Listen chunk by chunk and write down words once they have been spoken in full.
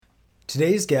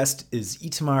Today's guest is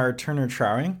Itamar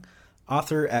Turner-Trauring,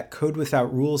 author at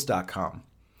codewithoutrules.com.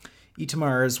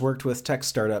 Itamar has worked with tech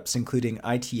startups including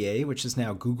ITA, which is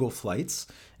now Google Flights,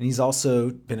 and he's also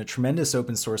been a tremendous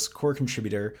open source core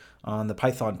contributor on the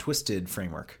Python Twisted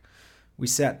framework. We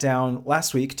sat down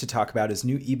last week to talk about his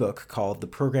new ebook called The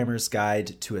Programmer's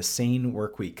Guide to a Sane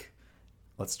Workweek.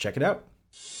 Let's check it out.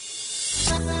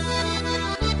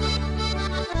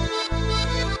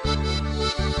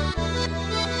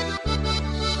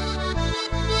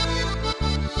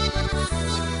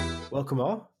 Welcome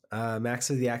all. Max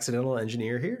is the accidental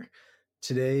engineer here.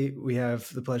 Today we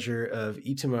have the pleasure of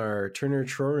Itamar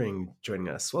Turner-Trauring joining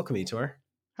us. Welcome, Itamar.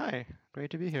 Hi, great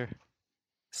to be here.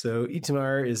 So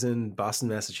Itamar is in Boston,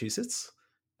 Massachusetts.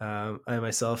 I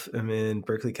myself am in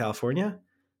Berkeley, California.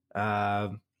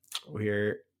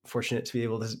 We're fortunate to be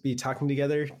able to be talking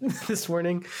together this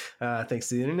morning, thanks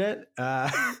to the internet.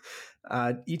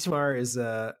 Itamar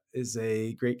is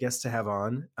a great guest to have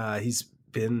on. He's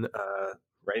been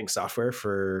writing software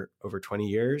for over 20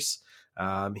 years.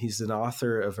 He's an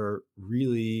author of a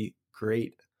really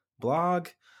great blog,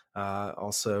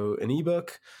 also an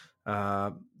ebook,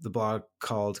 the blog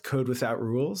called Code Without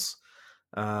Rules.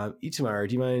 Itamar,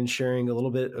 do you mind sharing a little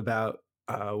bit about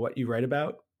what you write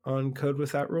about on Code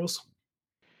Without Rules?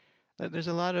 There's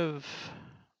a lot of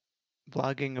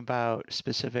blogging about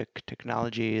specific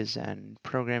technologies and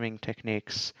programming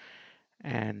techniques,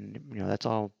 and that's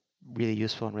all really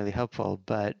useful and really helpful,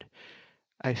 but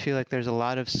I feel like there's a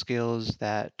lot of skills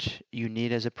that you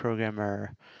need as a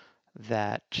programmer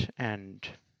and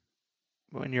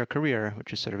in your career,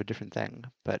 which is sort of a different thing,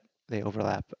 but they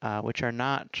overlap, which are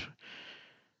not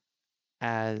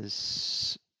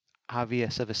as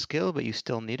obvious of a skill, but you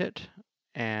still need it.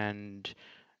 And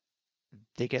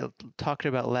they get talked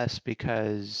about less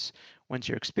because once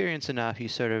you're experienced enough, you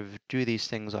sort of do these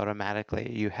things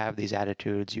automatically. You have these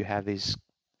attitudes, you have these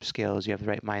skills, you have the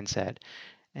right mindset,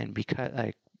 and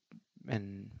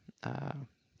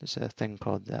there's a thing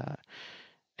called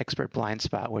expert blind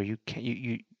spot where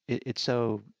it's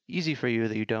so easy for you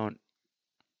that you don't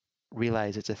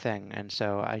realize it's a thing. And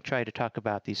so I try to talk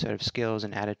about these sort of skills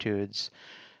and attitudes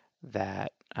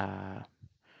that are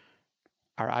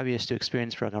obvious to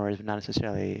experienced programmers, but not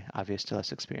necessarily obvious to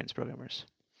less experienced programmers.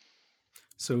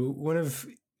 So one of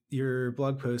your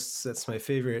blog posts that's my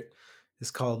favorite is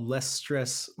called Less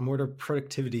Stress, More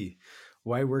Productivity,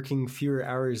 Why Working Fewer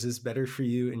Hours is Better for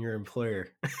You and Your Employer.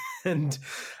 And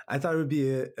I thought it would be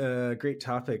a great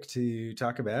topic to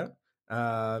talk about,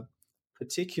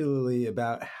 particularly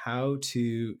about how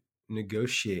to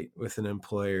negotiate with an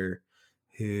employer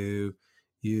who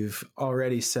you've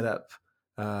already set up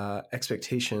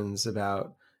expectations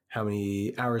about how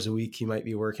many hours a week you might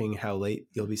be working, how late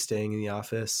you'll be staying in the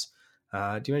office.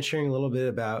 Do you mind sharing a little bit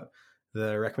about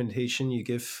the recommendation you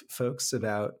give folks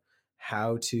about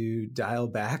how to dial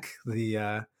back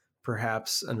the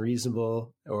perhaps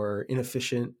unreasonable or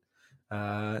inefficient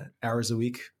hours a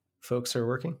week folks are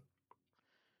working?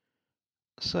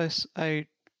 So I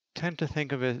tend to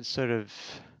think of it as sort of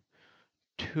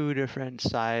two different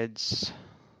sides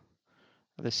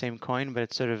of the same coin, but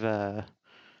it's sort of a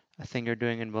thing you're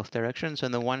doing in both directions. So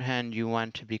on the one hand, you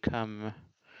want to become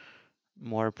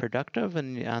more productive,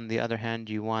 and on the other hand,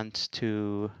 you want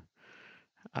to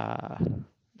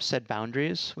set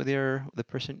boundaries with the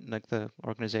person, like the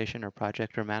organization or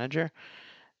project or manager.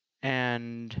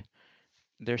 And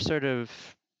they're sort of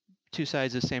two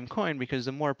sides of the same coin, because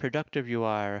the more productive you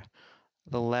are,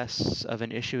 the less of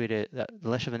an issue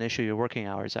your working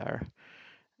hours are.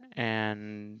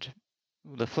 And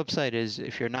the flip side is,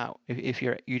 if you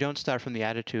don't start from the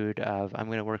attitude of I'm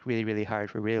going to work really, really hard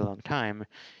for a really long time.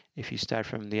 If you start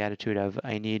from the attitude of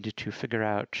I need to figure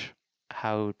out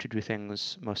how to do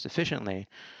things most efficiently,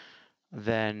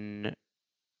 then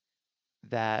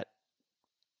that,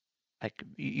 like,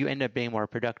 you end up being more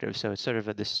productive. So it's sort of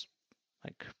this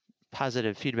like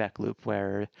positive feedback loop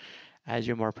where as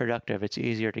you're more productive, it's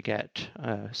easier to get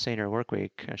a saner work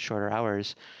week, shorter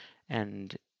hours.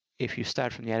 And if you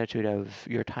start from the attitude of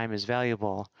your time is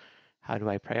valuable, how do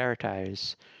I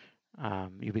prioritize?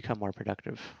 You become more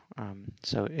productive.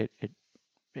 So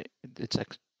it's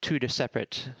like two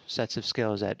separate sets of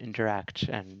skills that interact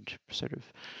and sort of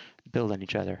build on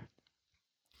each other.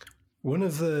 One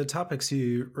of the topics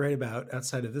you write about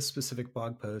outside of this specific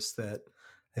blog post that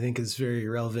I think is very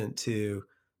relevant to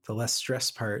the less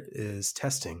stress part is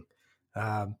testing.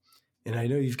 And I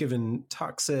know you've given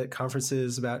talks at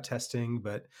conferences about testing,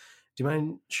 but do you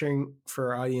mind sharing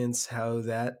for our audience how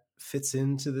that fits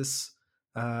into this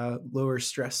lower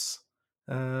stress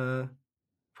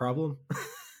problem?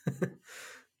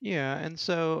 Yeah, and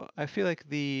so I feel like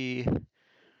the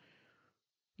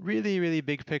really, really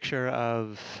big picture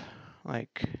of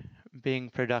like being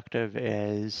productive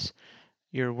is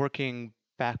you're working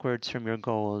backwards from your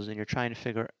goals and you're trying to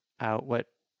figure out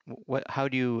how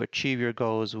do you achieve your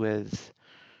goals with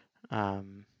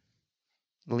um,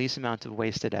 the least amount of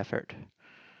wasted effort.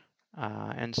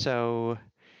 And so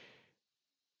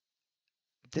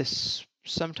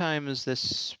sometimes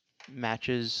this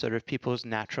matches sort of people's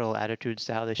natural attitudes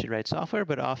to how they should write software,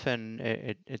 but often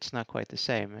it's not quite the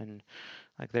same. And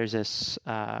like there's this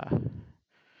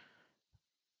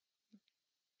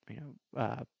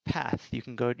path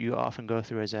you often go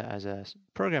through as a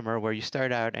programmer where you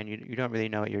start out and you don't really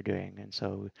know what you're doing, and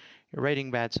so you're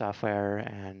writing bad software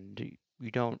and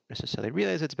you don't necessarily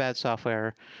realize it's bad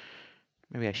software.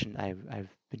 Maybe I shouldn't. I've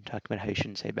been talking about how you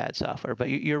shouldn't say bad software, but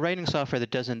you're writing software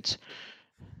that doesn't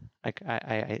like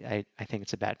I think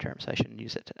it's a bad term, so I shouldn't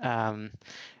use it.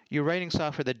 You're writing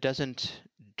software that doesn't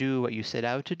do what you set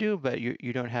out to do, but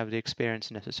you don't have the experience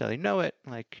to necessarily know it.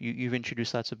 Like you've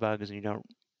introduced lots of bugs and you don't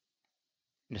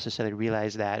necessarily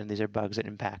realize that, and these are bugs that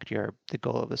impact the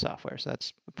goal of the software. So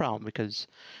that's a problem because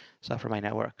software might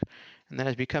not work. And then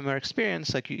as you become more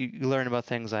experienced, like you learn about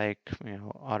things like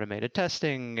automated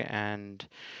testing and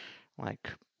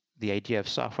like the idea of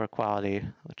software quality,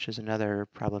 which is another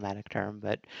problematic term.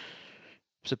 But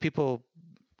so people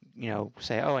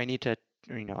say, oh, I need to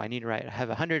have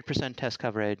 100% test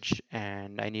coverage,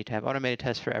 and I need to have automated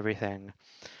tests for everything,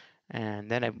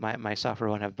 and then my software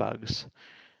won't have bugs.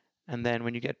 And then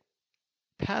when you get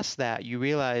past that, you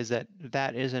realize that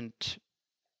that isn't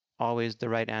always the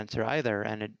right answer either,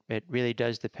 and it really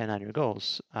does depend on your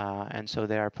goals. And so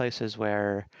there are places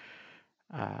where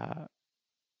uh,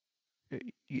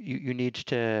 you need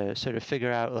to sort of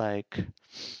figure out like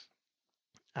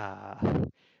uh,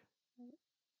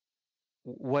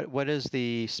 what is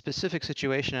the specific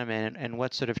situation I'm in, and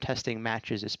what sort of testing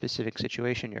matches a specific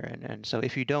situation you're in. And so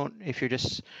if you're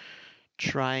just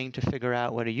trying to figure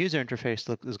out what a user interface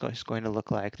is going to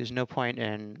look like, there's no point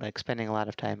in like spending a lot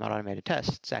of time on automated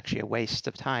tests. It's actually a waste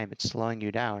of time. It's slowing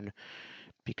you down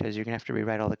because you're gonna have to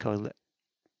rewrite all the code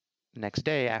the next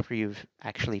day after you've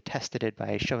actually tested it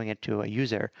by showing it to a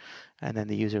user, and then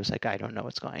the user was like, I don't know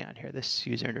what's going on here. This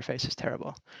user interface is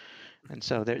terrible. And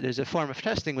so there's a form of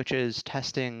testing which is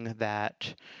testing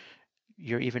that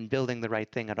you're even building the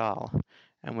right thing at all.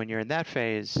 And when you're in that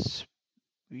phase,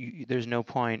 there's no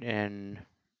point in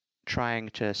trying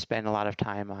to spend a lot of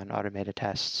time on automated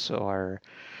tests or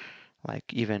like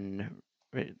even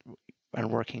on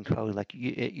working code. Like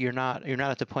you're not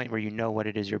at the point where you know what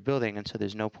it is you're building, and so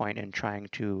there's no point in trying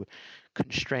to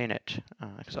constrain it,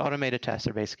 because automated tests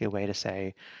are basically a way to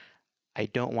say I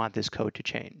don't want this code to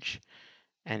change.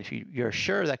 And if you're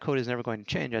sure that code is never going to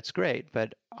change, that's great.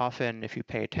 But often, if you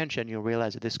pay attention, you'll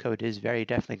realize that this code is very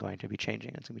definitely going to be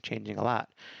changing. It's going to be changing a lot.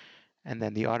 And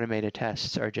then the automated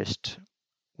tests are just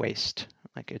waste.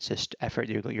 Like it's just effort.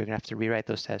 You're going to have to rewrite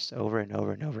those tests over and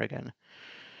over and over again.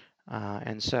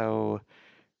 And so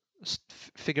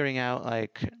figuring out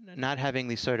like not having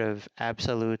these sort of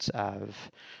absolutes of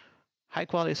high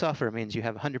quality software means you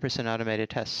have 100%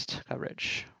 automated test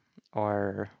coverage,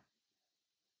 or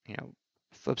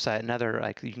flip side, another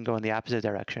like you can go in the opposite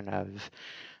direction of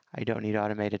I don't need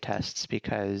automated tests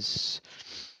because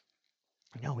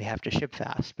we have to ship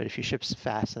fast. But if you ship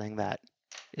fast, something that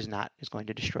is going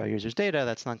to destroy users' data,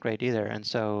 that's not great either. And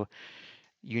so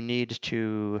you need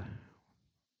to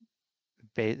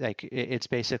like it's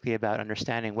basically about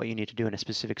understanding what you need to do in a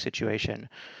specific situation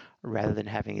rather than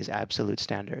having these absolute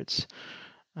standards.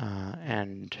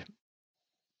 And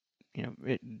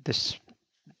this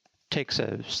takes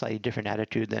a slightly different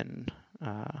attitude than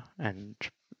and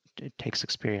it takes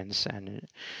experience, and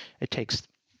it takes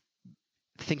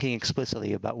thinking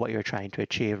explicitly about what you're trying to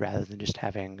achieve rather than just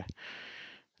having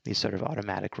these sort of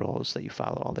automatic rules that you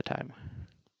follow all the time.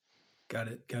 Got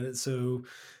it. Got it. So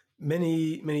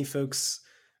many folks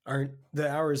the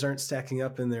hours aren't stacking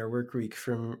up in their work week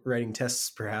from writing tests,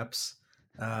 perhaps.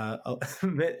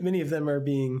 Many of them are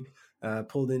being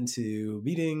pulled into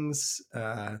meetings.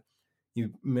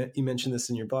 You mentioned this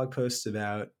in your blog post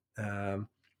about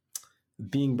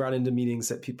being brought into meetings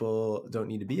that people don't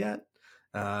need to be at,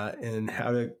 and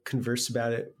how to converse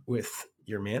about it with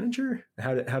your manager,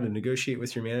 how to negotiate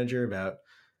with your manager about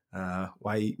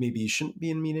why maybe you shouldn't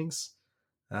be in meetings.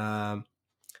 Um,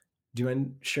 do you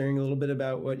mind sharing a little bit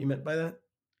about what you meant by that?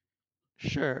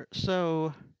 Sure.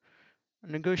 So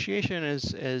negotiation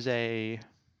is a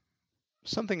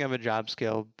something of a job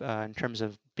skill in terms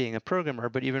of being a programmer,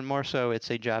 but even more so, it's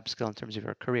a job skill in terms of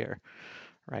your career,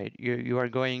 right? You are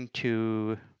going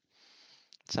to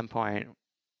at some point.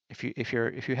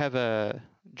 if you have a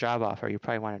job offer, you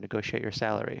probably want to negotiate your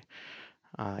salary.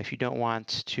 If you don't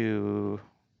want to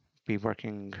be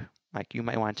working, like you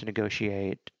might want to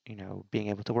negotiate, being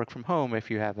able to work from home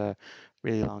if you have a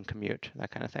really long commute,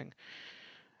 that kind of thing.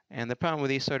 And the problem with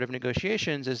these sort of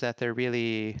negotiations is that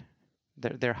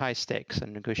they're high stakes,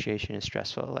 and negotiation is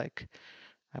stressful. Like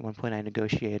at one point, I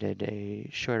negotiated a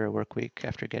shorter work week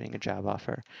after getting a job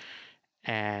offer,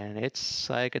 and it's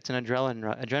an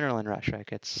adrenaline rush.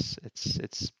 Like it's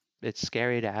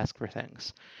scary to ask for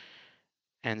things.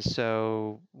 And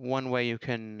so one way you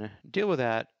can deal with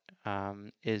that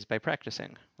is by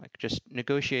practicing, like just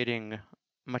negotiating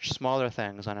much smaller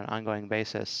things on an ongoing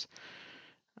basis.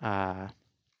 Uh,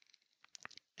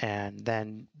 and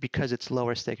then because it's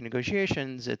lower stake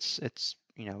negotiations, it's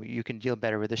you can deal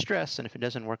better with the stress. And if it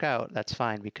doesn't work out, that's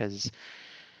fine because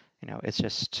it's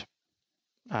just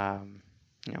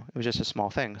it was just a small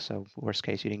thing. So worst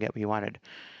case, you didn't get what you wanted.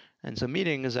 And so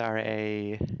meetings are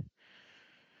a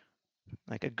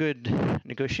good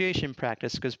negotiation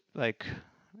practice because like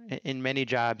in many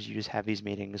jobs you just have these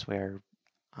meetings where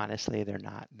honestly they're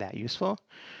not that useful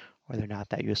or they're not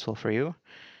that useful for you.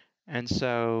 And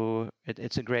so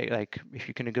it's a great, like, if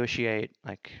you can negotiate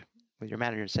like with your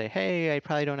manager and say, hey, I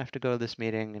probably don't have to go to this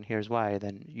meeting and here's why,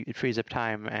 then it frees up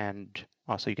time and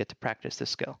also you get to practice this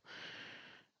skill.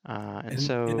 And And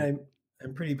so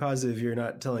I'm pretty positive you're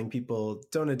not telling people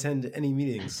don't attend any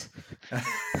meetings.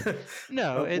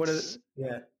 no, One of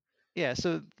yeah. yeah,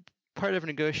 so part of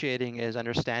negotiating is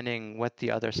understanding what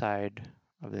the other side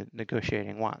of the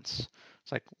negotiating wants.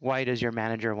 It's like, why does your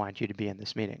manager want you to be in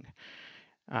this meeting?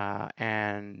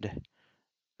 And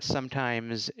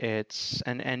sometimes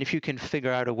and if you can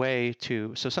figure out a way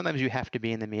to, so sometimes you have to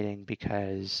be in the meeting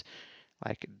because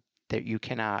like that you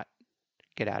cannot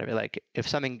get out of it. Like if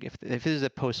this is a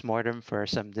post-mortem for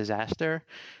some disaster,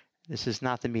 this is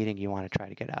not the meeting you want to try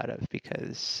to get out of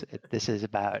because this is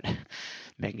about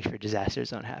making sure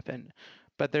disasters don't happen.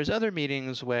 But there's other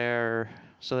meetings where,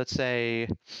 so let's say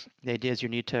the idea is you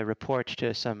need to report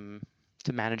to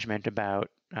management about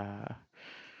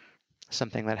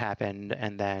something that happened,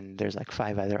 and then there's like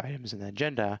 5 other items in the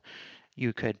agenda.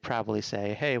 You could probably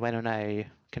say, hey,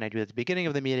 can I do it at the beginning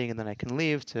of the meeting and then I can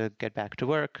leave to get back to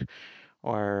work?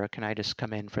 Or can I just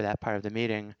come in for that part of the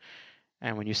meeting?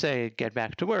 And when you say get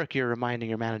back to work, you're reminding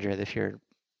your manager that if you're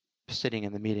sitting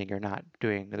in the meeting, you're not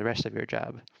doing the rest of your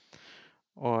job.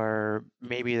 Or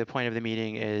maybe the point of the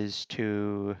meeting is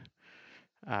to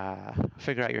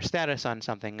figure out your status on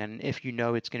something. And if you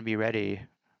know it's going to be ready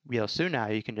real soon now,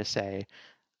 you can just say,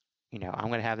 I'm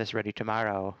going to have this ready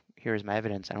tomorrow. Here's my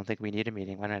evidence. I don't think we need a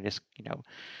meeting. Why don't I just,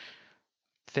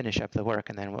 finish up the work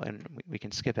and then we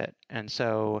can skip it. And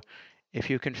so if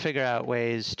you can figure out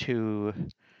ways to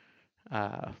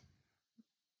uh,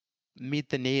 meet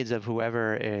the needs of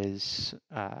whoever is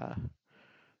in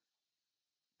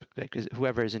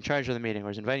charge of the meeting or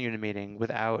is inviting you to the meeting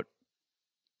without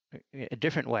a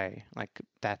different way, like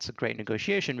that's a great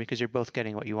negotiation because you're both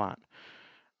getting what you want.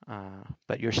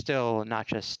 But you're still not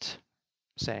just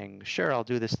saying, sure, I'll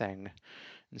do this thing.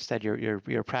 Instead,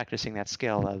 you're practicing that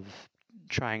skill of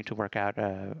trying to work out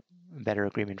a better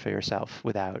agreement for yourself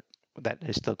without that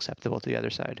is still acceptable to the other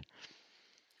side.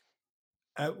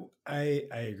 I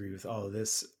agree with all of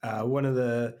this. One of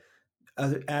the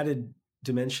other added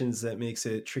dimensions that makes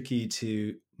it tricky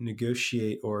to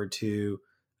negotiate or to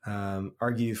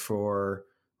argue for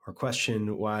or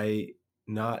question why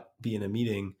not be in a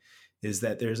meeting is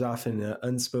that there's often an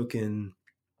unspoken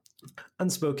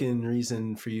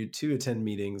reason for you to attend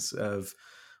meetings of,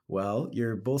 well,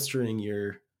 you're bolstering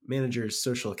your manager's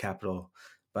social capital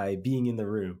by being in the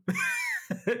room.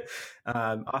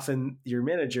 Often your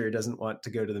manager doesn't want to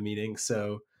go to the meeting.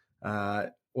 So,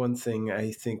 one thing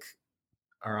I think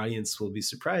our audience will be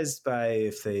surprised by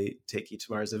if they take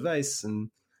Itamar's advice and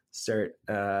start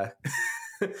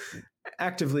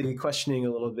actively questioning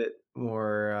a little bit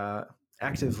more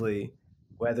actively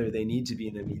whether they need to be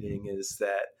in a meeting is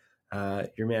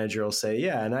that your manager will say,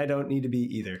 yeah, and I don't need to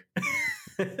be either.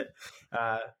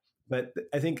 uh, but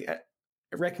I think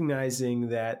recognizing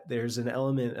that there's an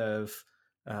element of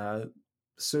uh,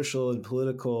 social and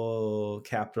political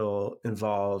capital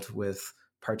involved with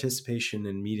participation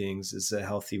in meetings is a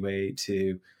healthy way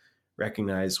to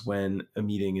recognize when a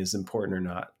meeting is important or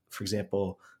not. For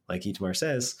example, like Itamar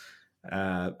says,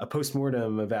 a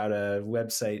postmortem about a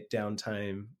website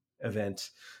downtime event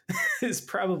is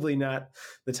probably not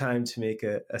the time to make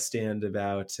a stand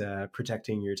about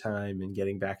protecting your time and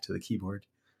getting back to the keyboard.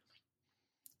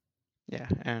 Yeah,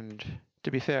 and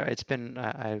to be fair,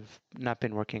 I've not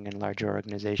been working in larger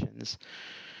organizations,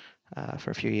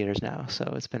 for a few years now.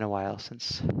 So it's been a while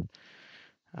since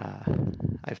uh,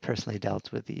 I've personally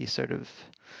dealt with the sort of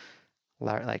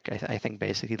I think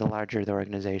basically the larger the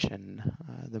organization,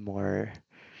 the more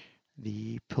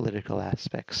the political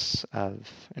aspects of,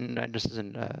 and that just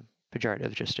isn't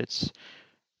pejorative, just it's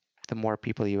the more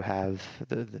people you have,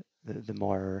 the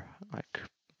more like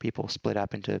people split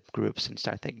up into groups and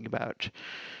start thinking about,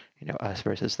 us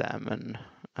versus them, and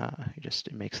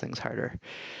it makes things harder.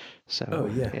 Oh So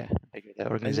yeah, yeah, I figure the I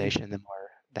think organization, the more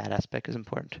that aspect is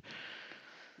important.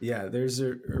 yeah, there's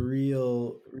a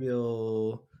real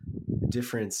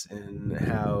difference in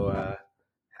how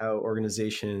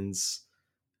organizations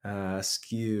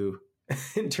skew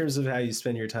in terms of how you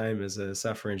spend your time as a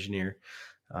software engineer,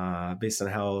 based on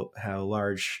how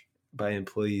large by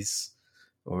employees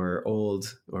or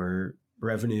old or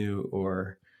revenue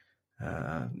or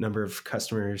number of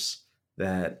customers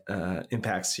that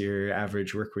impacts your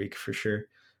average work week for sure.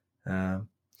 Um,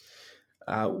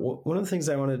 one of the things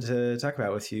I wanted to talk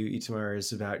about with you, Itamar,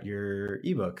 is about your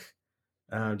ebook.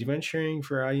 Do you mind sharing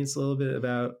for our audience a little bit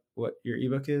about what your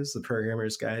ebook is, The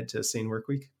Programmer's Guide to a Sane Work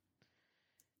Week?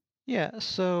 Yeah,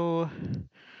 so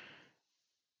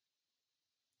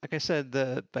like I said,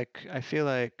 I feel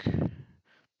like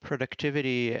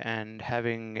productivity and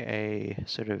having a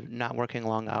sort of not working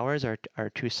long hours are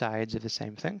two sides of the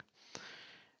same thing.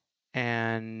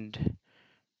 And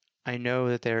I know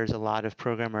that there's a lot of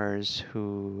programmers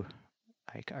who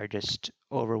like are just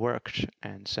overworked,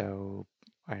 and so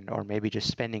or maybe just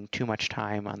spending too much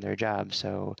time on their job.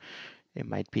 So it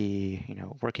might be,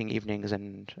 working evenings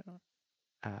and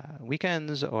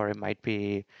weekends, or it might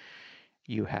be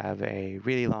you have a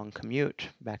really long commute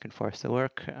back and forth to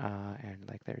work, and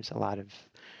like there's a lot of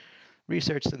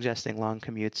research suggesting long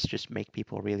commutes just make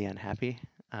people really unhappy,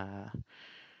 uh,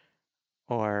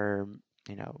 or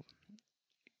you know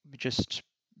just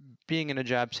being in a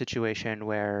job situation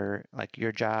where like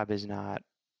your job is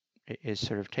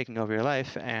sort of taking over your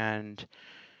life, and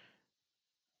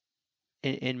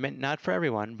not for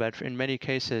everyone, but in many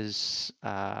cases,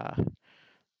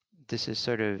 this is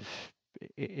sort of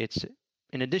it's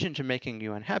in addition to making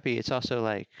you unhappy, it's also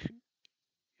like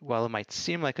while it might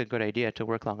seem like a good idea to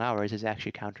work long hours, is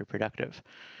actually counterproductive.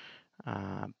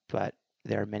 But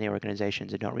there are many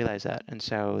organizations that don't realize that, and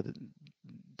so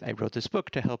I wrote this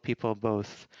book to help people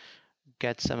both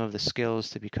get some of the skills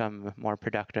to become more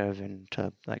productive and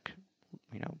to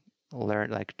learn,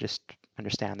 like just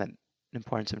understand the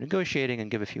importance of negotiating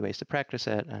and give a few ways to practice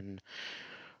it, and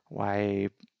why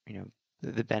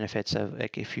the benefits of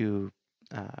like if you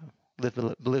uh,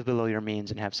 live below your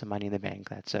means and have some money in the bank,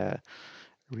 that's a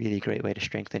really great way to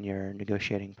strengthen your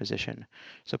negotiating position.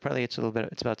 So partly it's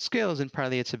about skills, and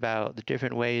partly it's about the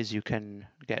different ways you can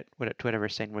get to whatever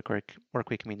sane work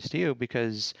week means to you,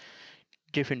 because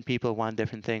different people want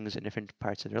different things in different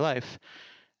parts of their life.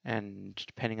 And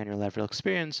depending on your level of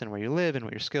experience and where you live and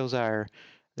what your skills are,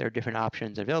 there are different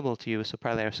options available to you. So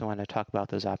partly I also want to talk about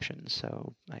those options.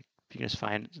 So like you can just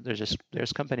find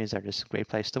there's companies that are just a great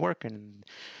place to work, and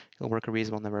you'll work a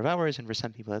reasonable number of hours. And for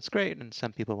some people that's great, and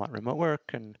some people want remote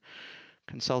work. And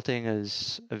consulting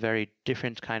is a very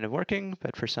different kind of working,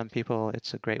 but for some people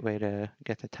it's a great way to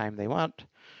get the time they want.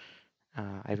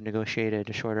 I've negotiated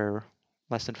a shorter,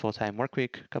 less than full-time work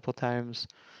week a couple times.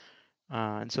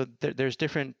 And so there's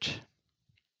different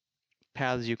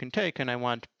paths you can take, and I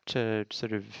want to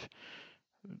sort of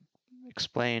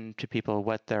explain to people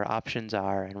what their options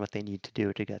are and what they need to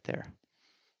do to get there.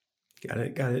 Got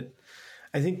it. Got it.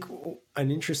 I think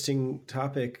an interesting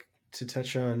topic to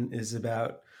touch on is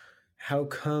about how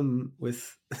come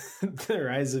with the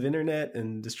rise of internet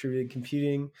and distributed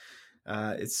computing,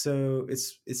 it's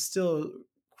still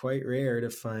quite rare to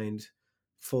find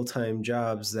full time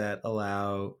jobs that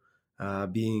allow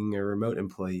being a remote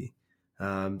employee.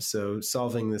 So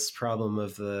solving this problem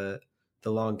of the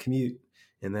long commute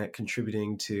and that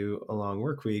contributing to a long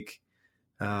work week.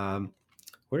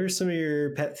 What are some of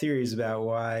your pet theories about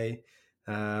why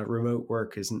remote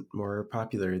work isn't more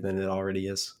popular than it already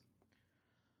is?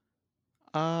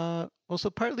 Well, so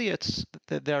partly it's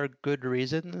that there are good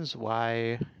reasons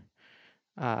why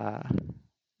uh,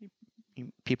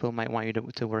 people might want you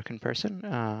to work in person.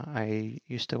 I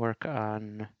used to work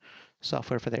on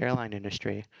software for the airline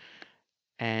industry,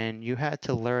 and you had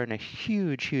to learn a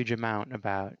huge amount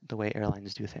about the way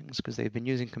airlines do things, because they've been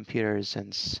using computers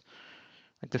since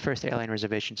like the first airline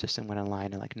reservation system went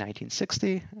online in like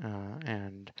 1960,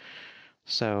 and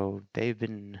so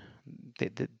the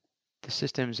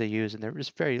systems they use, and they're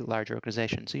just very large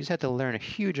organizations. So you just had to learn a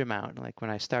huge amount. Like when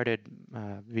I started,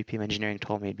 VP of engineering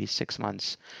told me it'd be 6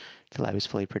 months till I was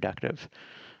fully productive.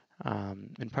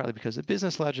 and partly because of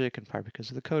business logic and part because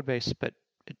of the code base.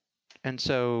 And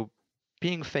so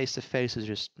being face to face is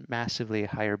just massively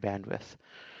higher bandwidth,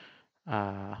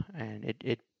 and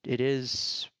it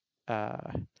is uh,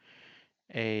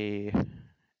 a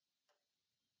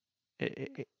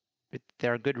it,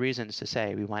 there are good reasons to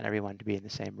say we want everyone to be in the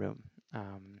same room.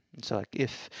 And so, like,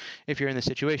 if you're in the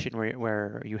situation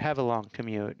where you have a long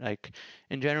commute, like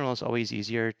in general, it's always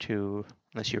easier to,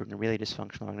 unless you're in a really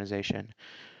dysfunctional organization.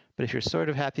 But if you're sort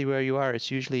of happy where you are,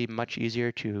 it's usually much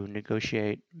easier to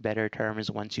negotiate better terms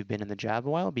once you've been in the job a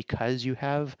while because you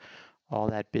have all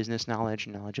that business knowledge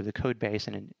and knowledge of the code base.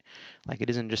 And it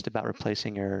isn't just about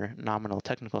replacing your nominal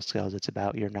technical skills. It's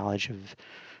about your knowledge of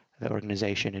the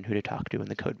organization and who to talk to in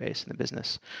the code base in the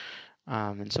business.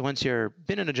 And so once you've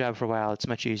been in a job for a while, it's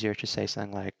much easier to say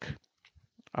something like,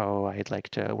 oh, I'd like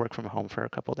to work from home for a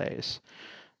couple days,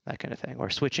 that kind of thing. Or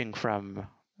switching from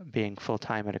being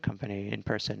full-time at a company in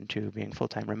person to being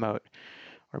full-time remote,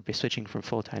 or be switching from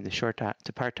full-time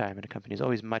to part-time at a company is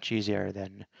always much easier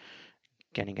than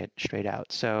getting it straight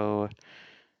out. So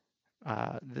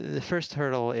the first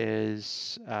hurdle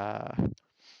is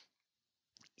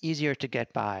easier to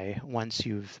get by once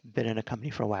you've been in a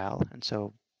company for a while. And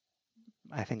so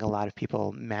I think a lot of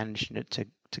people manage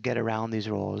to get around these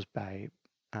roles by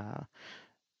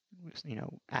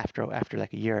after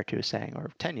like a year or two saying,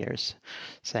 or 10 years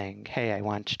saying, hey, I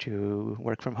want to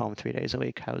work from home 3 days a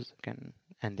week.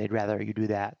 And they'd rather you do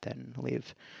that than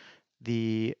leave.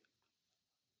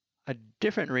 A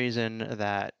different reason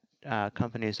that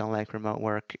companies don't like remote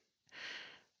work,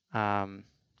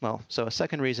 so a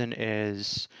second reason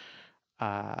is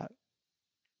there's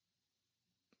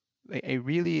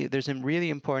a really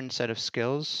important set of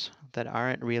skills that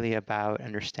aren't really about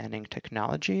understanding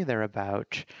technology. They're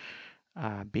about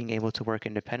being able to work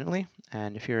independently.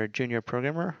 And if you're a junior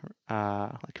programmer,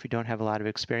 like if you don't have a lot of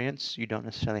experience, you don't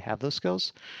necessarily have those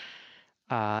skills.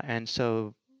 And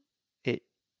so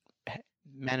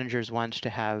managers want to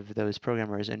have those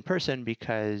programmers in person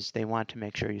because they want to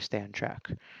make sure you stay on track.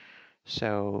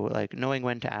 So like knowing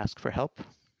when to ask for help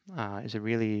is a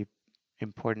really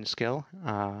important skill.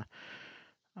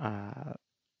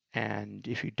 And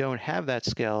if you don't have that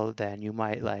skill, then you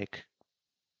might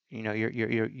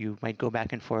you might go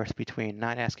back and forth between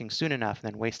not asking soon enough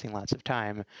and then wasting lots of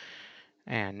time,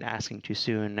 and asking too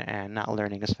soon and not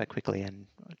learning as quickly and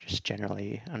just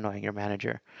generally annoying your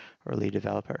manager or lead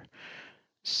developer.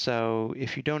 So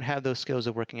if you don't have those skills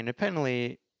of working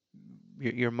independently,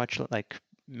 you're much like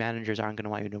managers aren't going to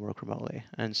want you to work remotely.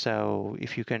 And so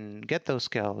if you can get those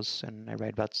skills, and I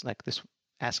write about like this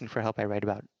asking for help, I write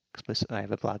about explicitly. I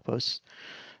have a blog post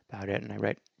about it, and I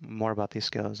write more about these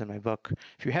skills in my book.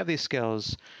 If you have these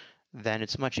skills, then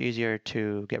it's much easier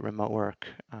to get remote work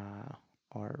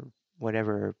or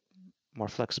whatever, more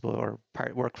flexible or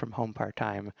work from home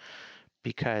part-time,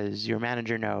 because your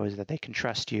manager knows that they can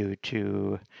trust you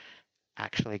to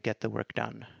actually get the work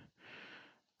done.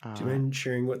 Do you mind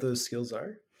sharing what those skills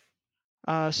are?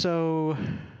 So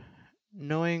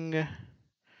knowing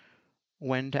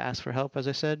when to ask for help, as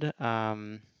I said,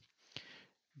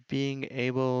 being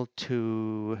able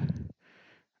to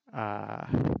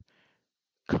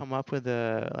come up with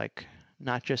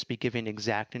not just be giving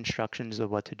exact instructions of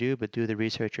what to do, but do the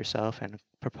research yourself and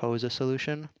propose a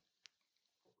solution.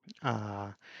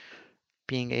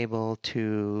 Being able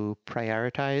to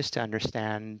prioritize to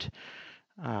understand,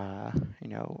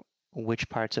 which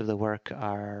parts of the work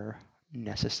are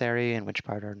necessary and which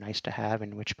part are nice to have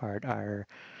and which part are,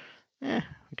 we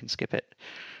can skip it.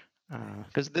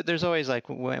 Because there's always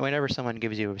whenever someone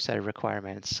gives you a set of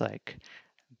requirements, like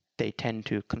they tend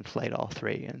to conflate all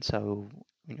three. And so,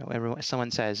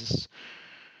 someone says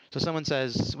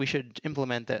we should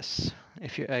implement this.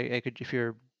 If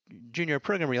you're junior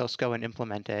programmer, you'll just go and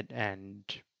implement it, and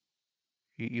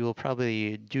you will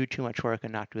probably do too much work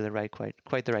and not do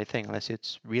quite the right thing unless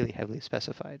it's really heavily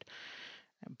specified.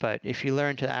 But if you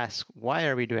learn to ask, why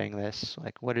are we doing this?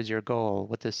 Like, what is your goal?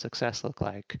 What does success look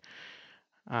like?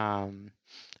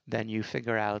 Then you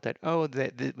figure out that,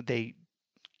 they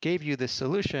gave you this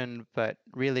solution, but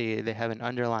really they have an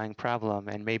underlying problem,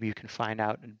 and maybe you can find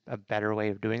out a better way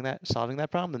of solving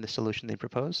that problem than the solution they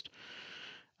proposed.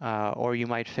 Or you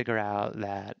might figure out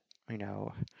that,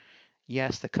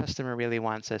 yes, the customer really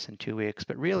wants this in 2 weeks,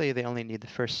 but really they only need the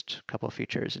first couple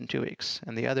features in 2 weeks,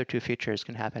 and the other 2 features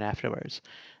can happen afterwards.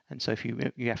 And so if you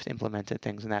have to implement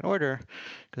things in that order,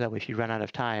 because that way if you run out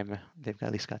of time, they've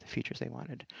at least got the features they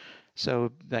wanted.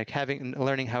 So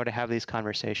learning how to have these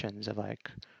conversations of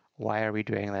why are we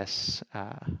doing this?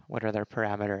 What are their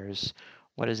parameters?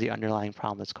 What is the underlying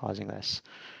problem that's causing this?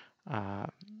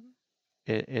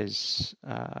 is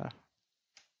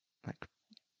like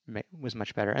was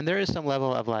much better. And there is some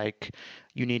level of like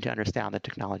you need to understand the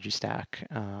technology stack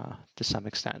to some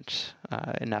extent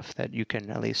enough that you can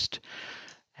at least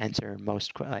answer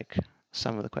like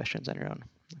some of the questions on your own,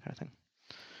 that kind of thing.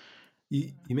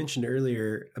 You mentioned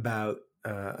earlier about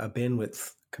a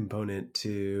bandwidth component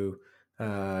to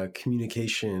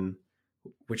communication,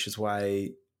 which is why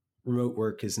remote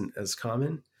work isn't as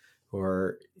common,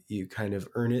 or you kind of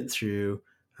earn it through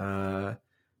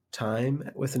time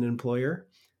with an employer.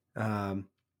 Um,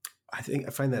 I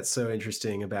find that so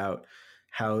interesting about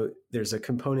how there's a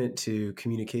component to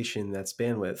communication that's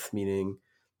bandwidth, meaning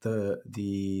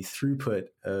the throughput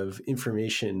of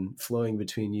information flowing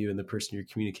between you and the person you're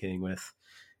communicating with.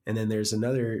 And then there's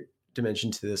another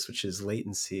dimension to this, which is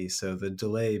latency. So the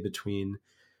delay between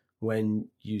when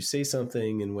you say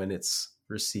something and when it's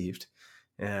received.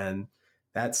 And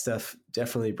that stuff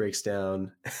definitely breaks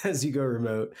down as you go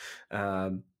remote.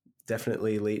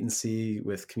 Definitely latency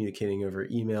with communicating over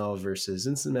email versus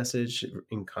instant message,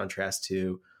 in contrast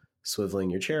to swiveling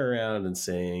your chair around and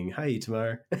saying, "Hi,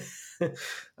 Itamar."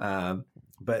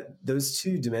 But those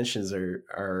two dimensions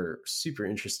are super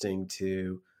interesting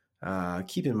to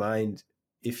keep in mind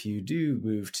if you do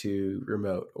move to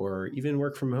remote or even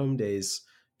work from home days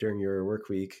during your work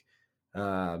week.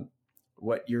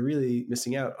 What you're really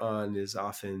missing out on is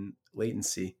often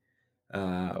latency,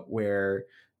 where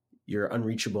you're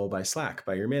unreachable by Slack,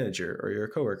 by your manager or your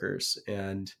coworkers.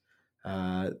 And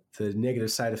the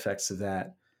negative side effects of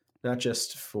that, not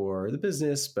just for the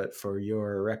business, but for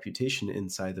your reputation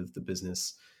inside of the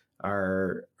business,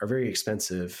 are very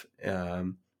expensive.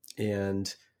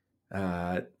 And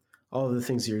all of the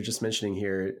things you're just mentioning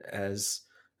here as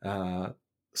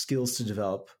skills to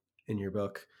develop in your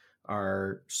book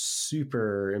are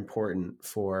super important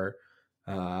for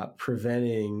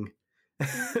preventing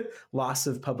loss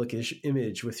of public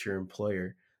image with your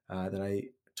employer, that I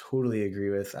totally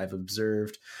agree with. I've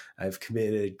observed, I've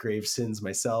committed grave sins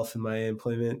myself in my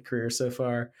employment career so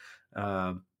far.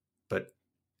 But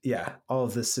yeah, all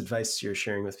of this advice you're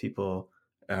sharing with people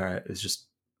is just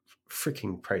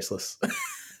freaking priceless.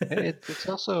 It's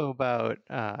also about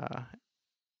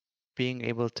being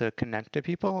able to connect to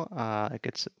people. Like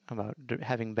it's about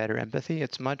having better empathy.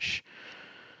 It's much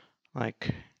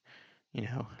like,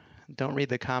 don't read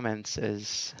the comments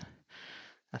is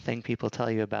a thing people tell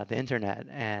you about the internet.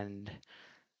 And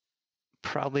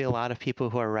probably a lot of people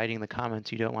who are writing the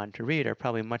comments you don't want to read are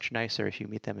probably much nicer if you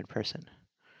meet them in person.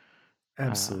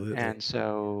 Absolutely. And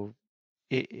so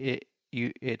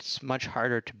it's much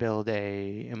harder to build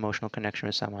a emotional connection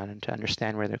with someone and to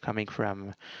understand where they're coming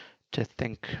from, to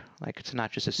think like to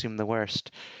not just assume the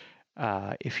worst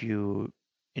if you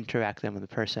interact them with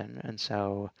the person. And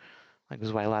so like this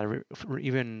is why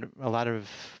even a lot of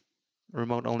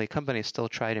remote only companies still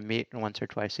try to meet once or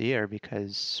twice a year,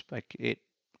 because like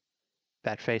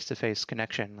that face-to-face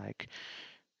connection like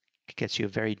gets you a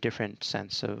very different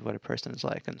sense of what a person is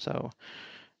like.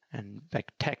 And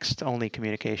like text only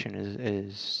communication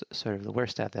is sort of the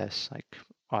worst at this. Like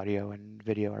audio and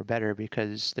video are better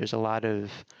because there's a lot of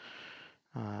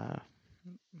uh,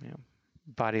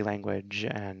 body language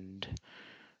and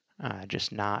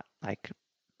just not like,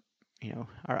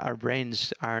 our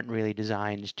brains aren't really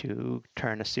designed to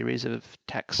turn a series of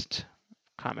text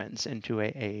comments into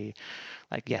a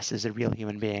like, yes, this is a real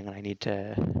human being and I need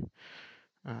to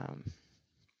um,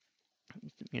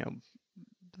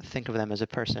 think of them as a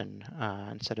person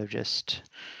instead of just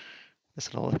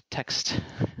this little text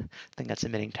thing that's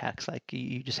emitting text. Like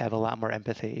you just have a lot more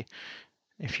empathy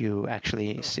if you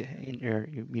actually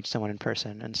you meet someone in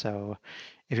person. And so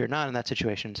if you're not in that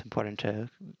situation, it's important to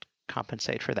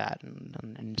compensate for that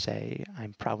and say,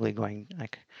 I'm probably going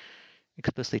like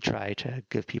explicitly try to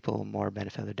give people more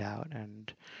benefit of the doubt,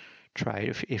 and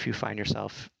try if you find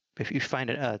yourself if you find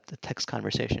a text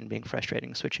conversation being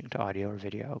frustrating, switching to audio or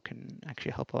video can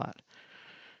actually help a lot.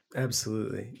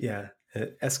 Absolutely. Yeah.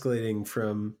 Escalating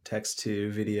from text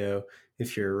to video,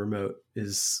 if you're remote,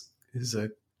 is a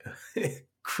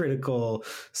critical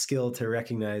skill to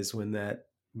recognize when that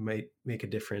might make a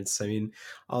difference. I mean,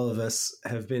 all of us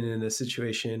have been in a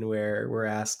situation where we're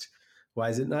asked, why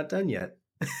is it not done yet?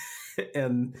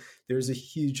 And there's a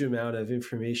huge amount of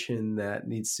information that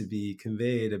needs to be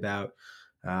conveyed about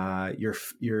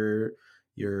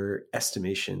your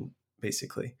estimation,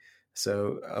 basically.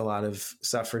 So a lot of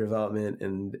software development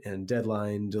and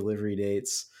deadline delivery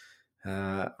dates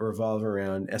revolve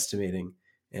around estimating,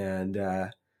 and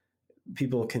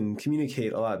people can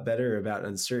communicate a lot better about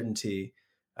uncertainty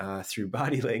through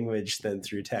body language than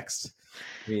through text.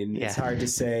 I mean, it's Yeah. hard to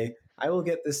say, I will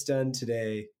get this done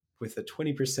today, with a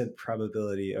 20%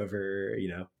 probability over,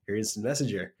 your instant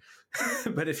messenger.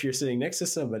 But if you're sitting next to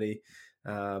somebody,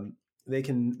 they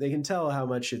can tell how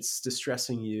much it's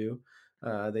distressing you.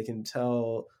 They can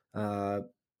tell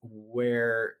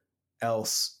where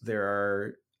else there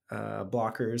are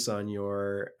blockers on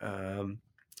your,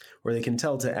 or they can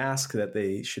tell to ask that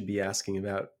they should be asking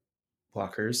about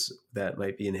blockers that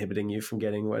might be inhibiting you from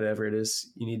getting whatever it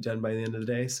is you need done by the end of the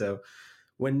day. So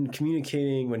when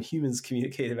humans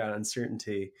communicate about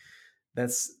uncertainty,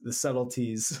 that's the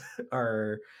subtleties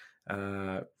are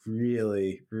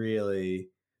really, really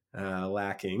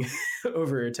lacking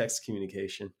over text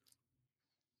communication.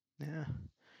 Yeah.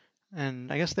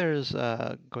 And I guess there's,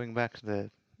 going back to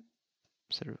the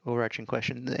sort of overarching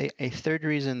question, a third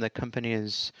reason that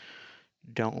companies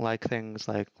don't like things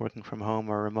like working from home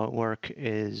or remote work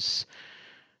is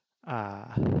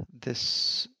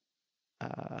this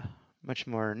much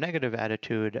more negative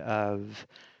attitude of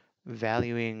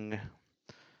valuing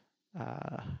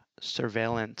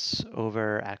surveillance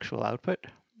over actual output.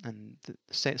 And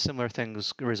similar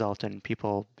things result in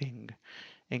people being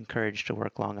encouraged to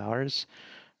work long hours.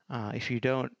 If you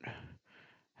don't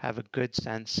have a good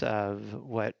sense of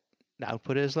what the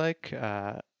output is like,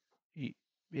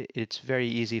 it's very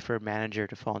easy for a manager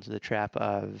to fall into the trap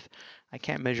of, I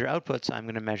can't measure output, so I'm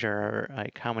going to measure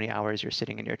like how many hours you're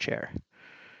sitting in your chair.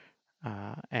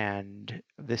 And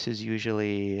this is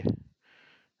usually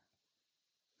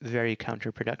very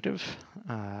counterproductive.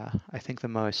 I think the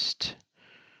most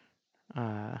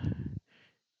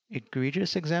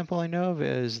egregious example I know of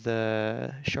is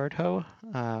the short hoe,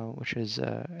 which is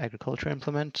an agriculture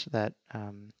implement that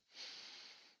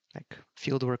like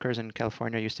field workers in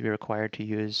California used to be required to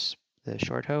use the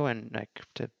short hoe and like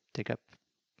to dig up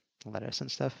lettuce and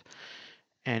stuff.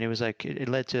 And it was like it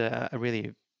led to a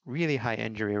really, really high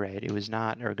injury rate. It was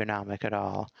not ergonomic at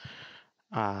all.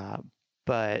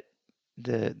 But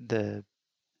the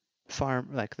farm,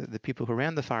 like the people who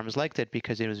ran the farms liked it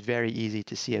because it was very easy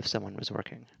to see if someone was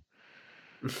working.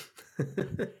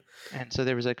 And so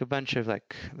there was like a bunch of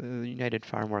like the United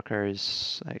Farm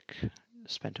Workers like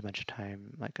spent a bunch of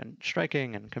time like on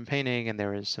striking and campaigning, and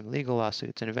there was some legal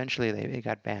lawsuits, and eventually they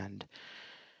got banned.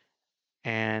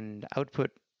 And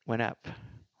output went up,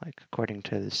 like according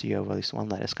to the CEO of at least one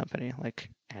lettuce company, like,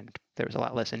 and there was a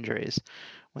lot less injuries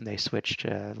when they switched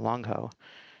to long hoe.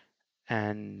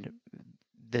 And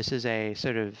this is a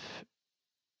sort of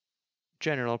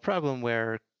general problem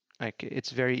where like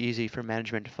it's very easy for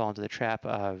management to fall into the trap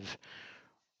of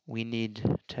we need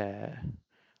to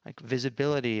like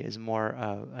visibility is more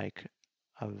of like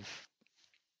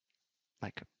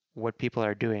what people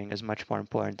are doing is much more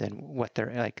important than what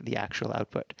they're like the actual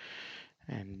output.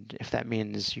 And if that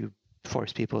means you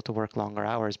force people to work longer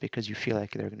hours because you feel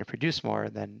like they're going to produce more,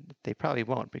 then they probably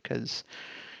won't, because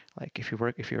like if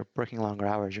you're working longer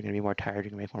hours, you're going to be more tired,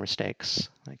 you're going to make more mistakes.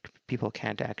 Like people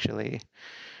can't actually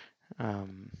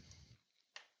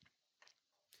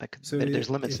like So there's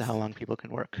limits to how if long people can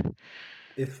work.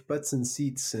 butts and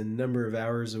seats and number of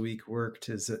hours a week worked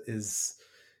is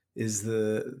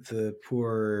the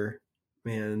poor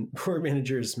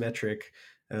manager's metric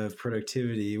of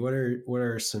productivity, what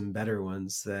are some better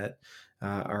ones that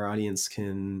our audience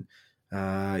can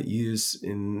use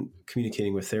in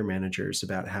communicating with their managers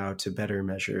about how to better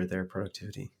measure their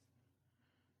productivity?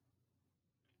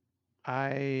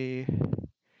 I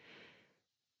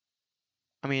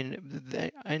I mean,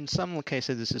 in some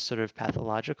cases, this is sort of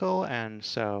pathological, and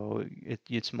so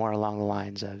it's more along the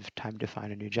lines of time to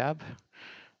find a new job.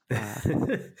 Uh,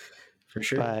 For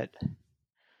sure. but,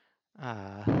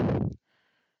 uh,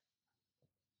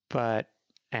 but,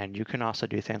 and you can also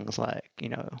do things like,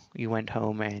 you went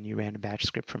home and you ran a batch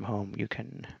script from home. You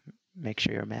can make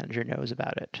sure your manager knows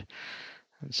about it,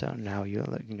 and so now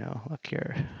look,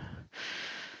 you're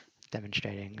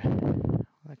demonstrating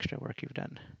extra work you've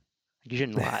done. You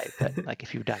shouldn't lie, but like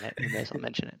if you've done it, you may as well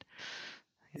mention it.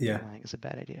 Yeah. Lying is a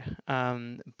bad idea.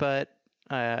 But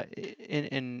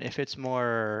in if it's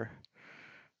more,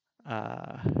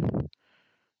 uh,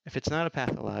 if it's not a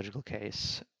pathological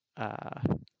case, uh,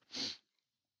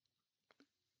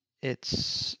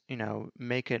 it's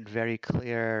make it very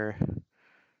clear,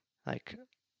 like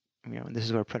this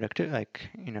is where productive, like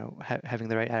having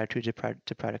the right attitude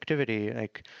to productivity.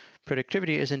 Like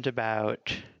productivity isn't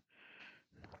about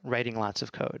writing lots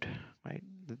of code, right?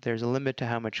 There's a limit to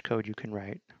how much code you can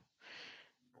write,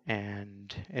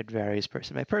 and it varies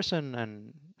person by person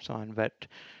and so on. But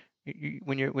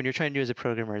when you're trying to do as a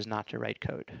programmer is not to write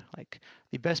code. Like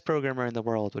the best programmer in the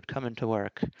world would come into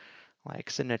work, like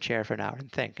sit in a chair for an hour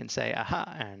and think and say,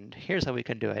 aha, and here's how we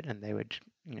can do it. And they would,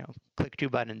 click two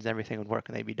buttons, everything would work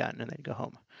and they'd be done and they'd go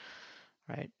home.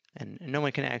 right? And no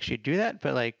one can actually do that,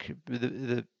 but like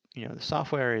the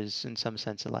software is in some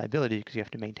sense a liability because you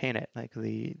have to maintain it. Like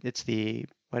it's the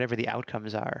whatever the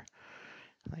outcomes are,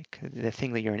 like the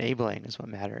thing that you're enabling is what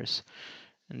matters.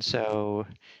 And so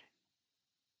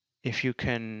if you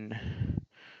can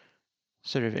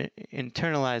sort of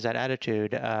internalize that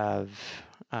attitude of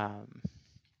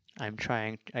I'm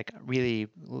trying, like really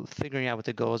figuring out what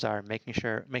the goals are, making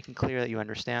clear that you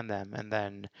understand them, and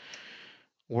then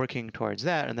working towards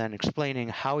that, and then explaining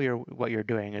how what you're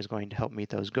doing is going to help meet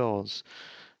those goals.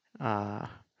 Uh,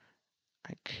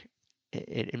 like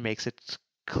it makes it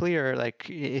clear. Like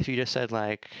if you just said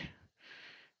like,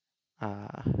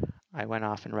 uh, I went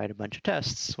off and write a bunch of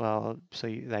tests. Well, so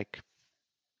you like,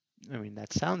 I mean,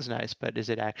 that sounds nice, but is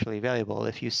it actually valuable?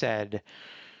 If you said,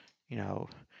 you know,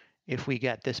 if we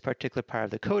get this particular part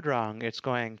of the code wrong, it's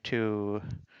going to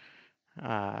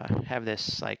have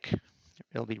this like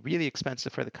it'll be really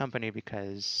expensive for the company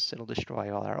because it'll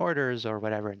destroy all our orders or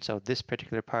whatever. And so this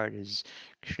particular part is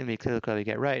extremely critical to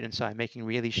get right. And so I'm making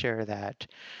really sure that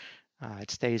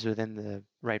it stays within the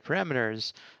right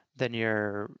parameters. Then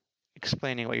you're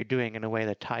explaining what you're doing in a way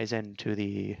that ties into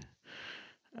the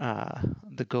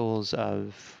goals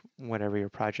of whatever your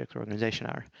project or organization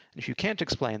are. And if you can't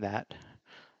explain that,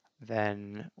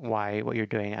 then what you're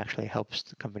doing actually helps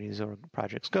the company's or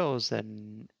project's goals,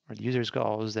 then or the user's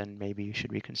goals, then maybe you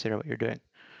should reconsider what you're doing.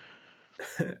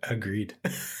 Agreed.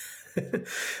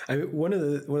 I mean, one of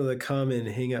the common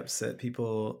hangups that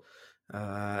people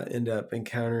end up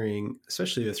encountering,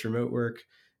 especially with remote work,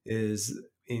 is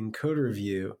in code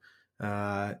review,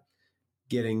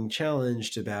 getting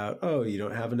challenged about, oh, you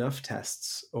don't have enough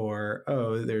tests, or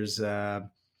oh, there's a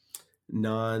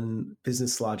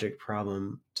non-business logic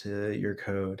problem to your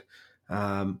code.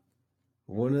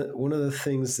 One of the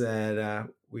things that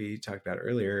we talked about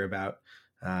earlier about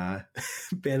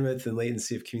bandwidth and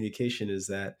latency of communication is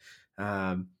that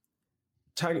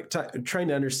trying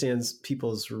to understand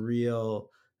people's real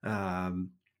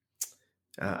amount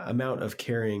of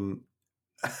caring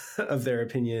of their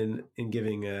opinion in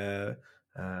giving a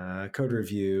code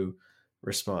review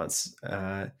response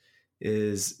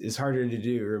is harder to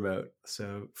do remote.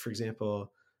 So, for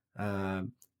example,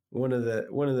 one of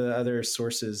the other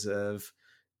sources of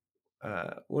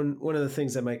one of the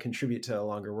things that might contribute to a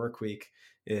longer work week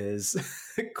is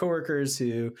coworkers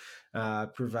who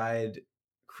provide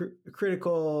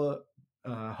critical,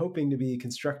 hoping to be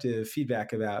constructive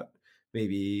feedback about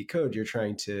maybe code you're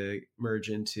trying to merge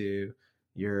into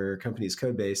your company's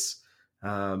code base.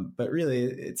 But really,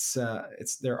 it's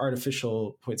they're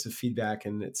artificial points of feedback,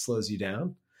 and it slows you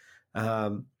down.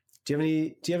 Do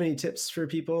you have any tips for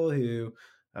people who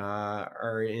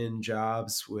are in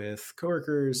jobs with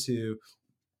coworkers who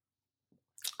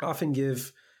often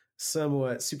give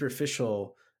somewhat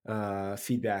superficial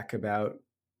feedback about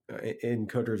in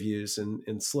code reviews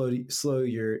and slow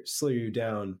you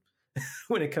down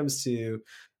when it comes to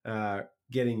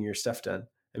getting your stuff done?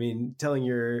 I mean, telling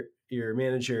your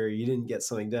manager you didn't get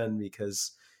something done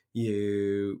because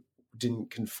you didn't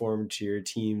conform to your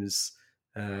team's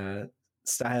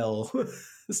style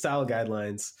style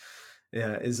guidelines,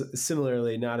 yeah, is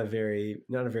similarly not a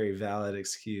very valid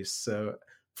excuse. So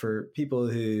for people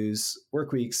whose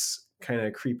work weeks kind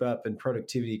of creep up and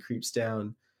productivity creeps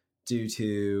down due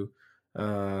to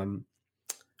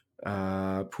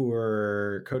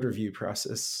poor code review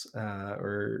process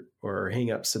or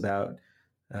hangups about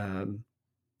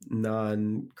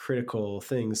non-critical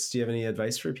things, do you have any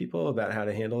advice for people about how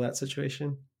to handle that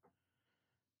situation?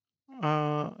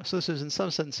 So this is in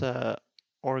some sense a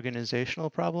organizational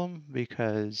problem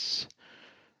because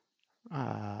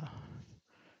uh,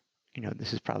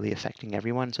 this is probably affecting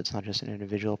everyone, so it's not just an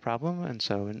individual problem. And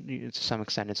so to some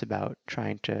extent, it's about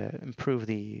trying to improve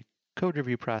the code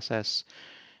review process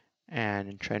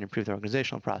and try to improve the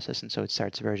organizational process. And so it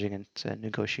starts verging into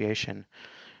negotiation.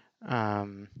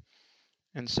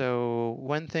 And so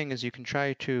one thing is you can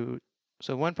try to,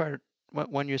 so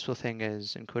one useful thing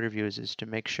is in code reviews is to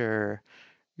make sure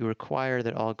you require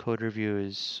that all code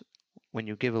reviews, when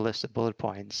you give a list of bullet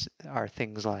points, are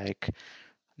things like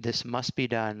this must be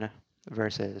done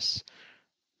versus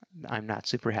I'm not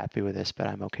super happy with this, but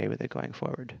I'm okay with it going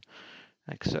forward.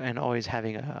 Like so, and always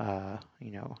having a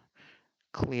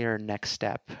clear next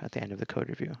step at the end of the code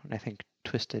review. And I think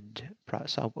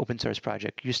open source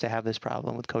project used to have this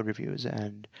problem with code reviews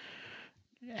and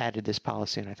added this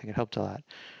policy, and I think it helped a lot,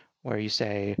 where you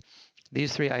say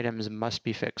these 3 items must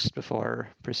be fixed before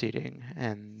proceeding,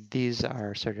 and these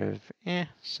are sort of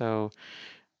so,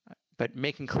 but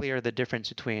making clear the difference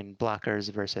between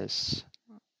blockers versus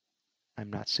I'm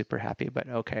not super happy, but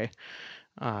okay.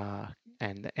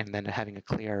 and then having a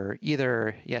clear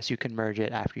either yes you can merge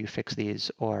it after you fix these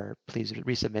or please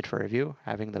resubmit for review.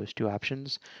 Having those two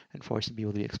options and forcing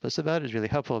people to be explicit about it is really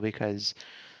helpful because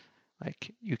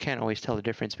like you can't always tell the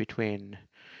difference between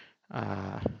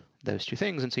those two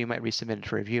things, and so you might resubmit it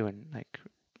for review and like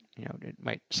it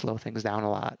might slow things down a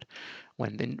lot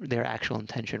when their actual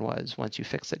intention was once you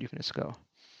fix it you can just go.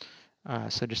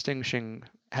 So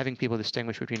having people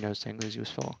distinguish between those things is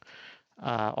useful.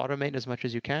 Automate as much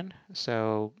as you can.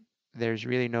 So there's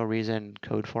really no reason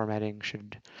code formatting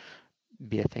should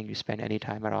be a thing you spend any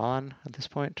time at all on at this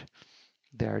point.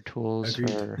 There are tools Agreed.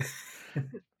 for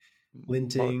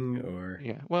Linting or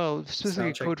yeah, well, style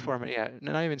specifically code checking. format. Yeah,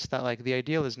 not even style. Like the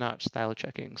ideal is not style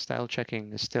checking. Style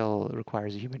checking still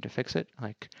requires a human to fix it.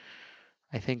 Like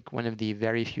I think one of the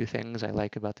very few things I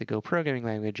like about the Go programming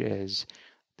language is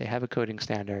they have a coding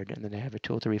standard and then they have a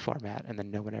tool to reformat, and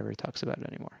then no one ever talks about it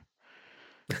anymore.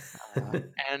 Uh,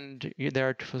 and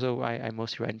so I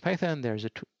mostly write in Python. There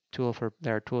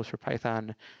are tools for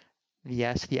Python.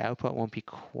 Yes, the output won't be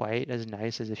quite as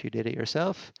nice as if you did it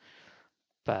yourself,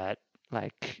 but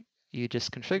like you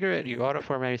just configure it, you auto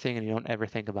format everything, and you don't ever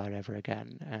think about it ever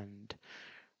again. And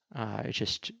it's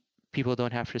just people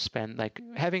don't have to spend like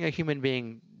having a human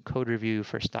being code review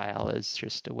for style is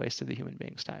just a waste of the human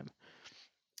being's time,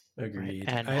 right? Agreed.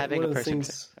 And having One a of the person,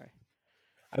 things sorry.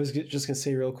 I was just going to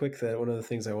say real quick that one of the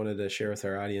things I wanted to share with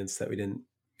our audience that I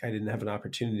didn't have an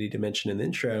opportunity to mention in the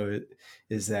intro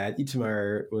is that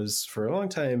Itamar was for a long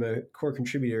time a core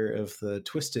contributor of the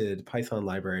Twisted Python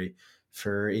library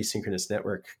for asynchronous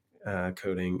network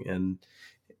coding. And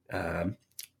um,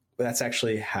 that's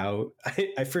actually how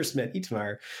I first met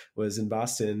Itamar, was in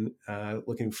Boston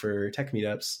looking for tech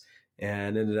meetups,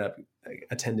 and ended up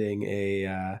attending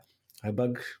a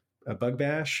bug a bug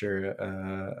bash or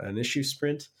an issue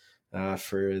sprint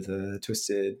for the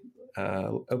Twisted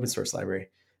open source library.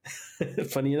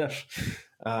 Funny enough,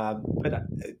 but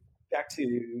back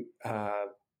to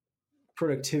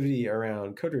productivity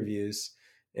around code reviews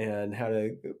and how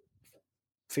to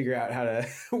figure out how to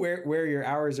where your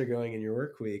hours are going in your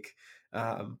work week.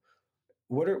 Um,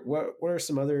 what are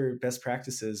some other best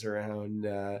practices around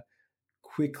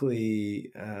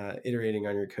quickly iterating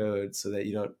on your code so that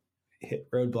you don't hit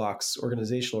roadblocks,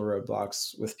 organizational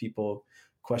roadblocks, with people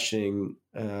questioning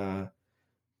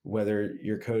whether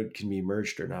your code can be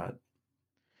merged or not?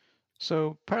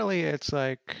 So partly it's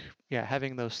like, yeah,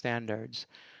 having those standards.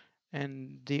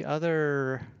 And the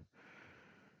other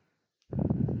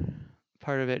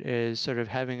part of it is sort of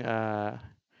having I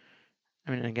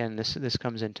mean, again, this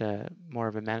comes into more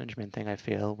of a management thing, I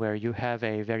feel, where you have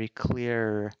a very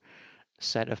clear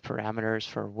set of parameters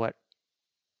for what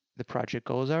the project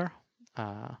goals are.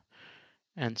 Uh,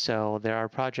 and so there are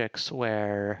projects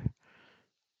where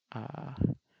uh,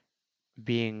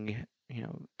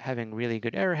 having really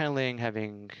good error handling,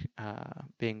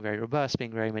 being very robust,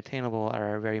 being very maintainable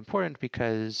are very important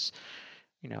because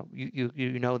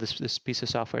this piece of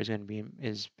software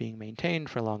is being maintained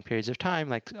for long periods of time.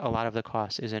 Like a lot of the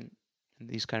cost isn't in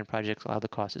these kind of projects. A lot of the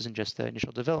cost isn't just the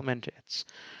initial development; it's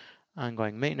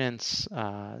ongoing maintenance,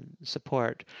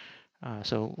 support.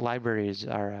 So libraries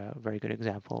are a very good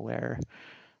example where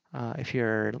if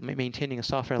you're maintaining a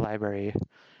software library,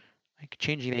 like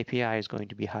changing the API is going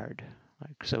to be hard.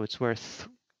 Like so, it's worth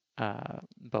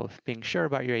both being sure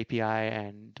about your API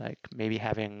and like maybe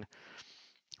having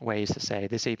ways to say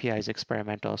this API is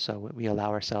experimental, so we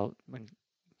allow ourselves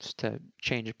to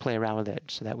play around with it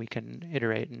so that we can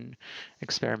iterate and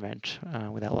experiment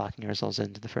without locking ourselves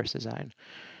into the first design.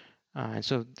 And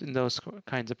so in those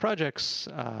kinds of projects,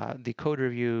 the code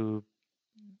review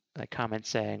like comments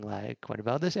saying like, what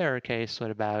about this error case?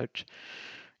 What about,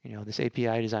 this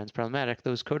API design is problematic?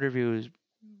 Those code reviews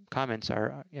comments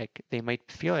are like, they might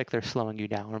feel like they're slowing you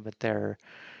down, but they're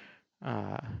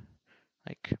uh,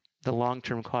 like the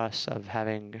long-term costs of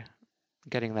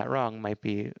getting that wrong might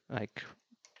be like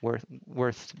worth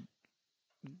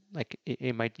like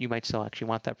you might still actually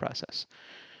want that process.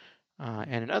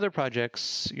 And in other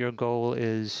projects, your goal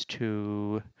is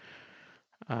to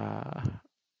uh,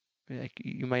 like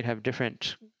you might have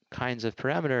different kinds of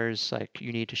parameters. Like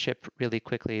you need to ship really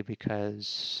quickly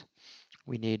because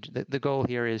the goal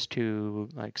here is to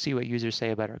like see what users say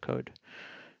about our code,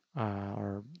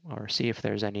 or see if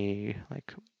there's any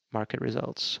like market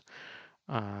results.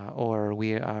 Or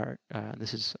we are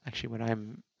this is actually what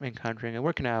I'm encountering at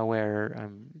work now, where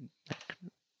I'm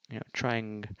like,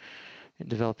 trying and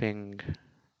developing,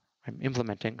 I'm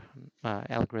implementing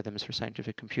algorithms for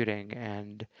scientific computing,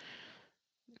 and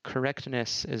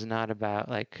correctness is not about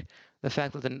like the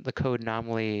fact that the code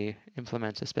nominally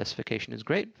implements a specification is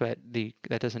great, but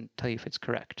that doesn't tell you if it's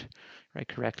correct, right?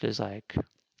 Correct is like,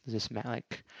 is this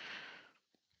like,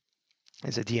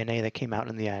 is the DNA that came out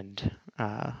in the end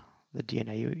the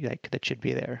DNA you like that should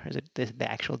be there? Is it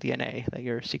the actual DNA that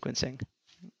you're sequencing?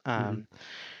 Mm-hmm.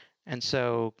 And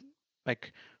so,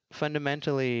 like,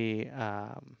 fundamentally,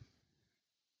 I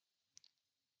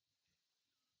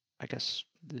guess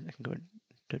I can go.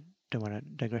 Don't want to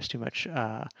digress too much.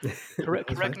 That's fine.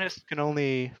 Correctness can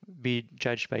only be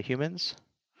judged by humans,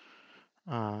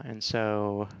 and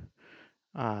so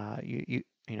you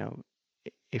know,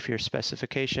 if your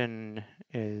specification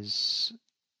is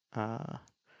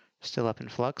still up in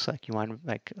flux, like you want,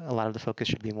 like a lot of the focus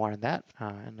should be more on that.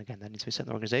 And again, that needs to be set in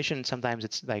the organization. Sometimes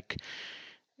it's like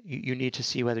you need to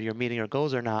see whether you're meeting your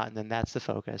goals or not, and then that's the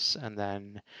focus. And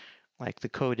then like the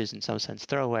code is in some sense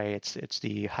throwaway. It's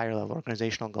the higher level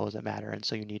organizational goals that matter, and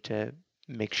so you need to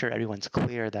make sure everyone's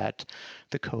clear that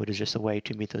the code is just a way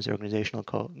to meet those organizational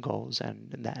goals,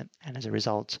 and as a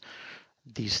result,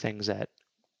 these things that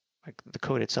like the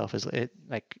code itself is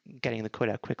like getting the code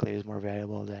out quickly is more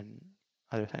valuable than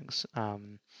other things.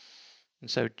 And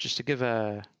so just to give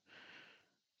a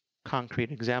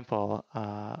concrete example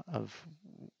of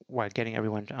why getting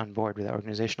everyone on board with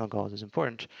organizational goals is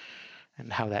important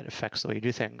and how that affects the way you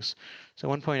do things. So at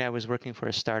one point I was working for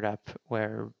a startup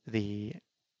where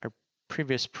our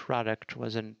previous product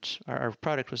wasn't, our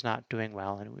product was not doing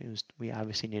well, and we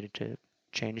obviously needed to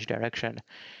change direction,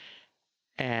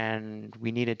 and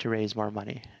we needed to raise more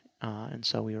money. And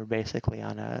so we were basically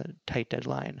on a tight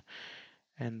deadline.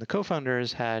 And the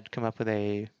co-founders had come up with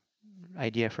a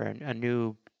idea for a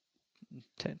new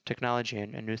technology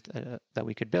and a new that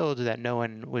we could build that no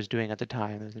one was doing at the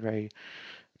time. It was a very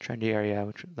trendy area,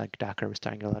 which like Docker was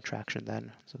starting to get a lot of traction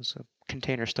then. So it's a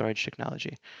container storage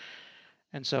technology.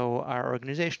 And so our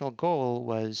organizational goal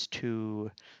was to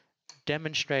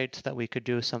demonstrate that we could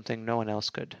do something no one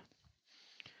else could,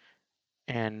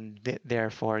 and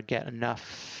therefore get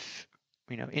enough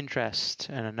interest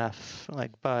and enough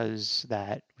like buzz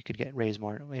that we could raise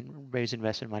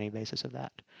investment money basis of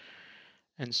that.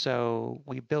 And so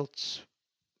we built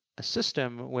a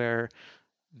system where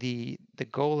the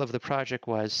goal of the project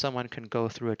was someone can go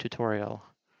through a tutorial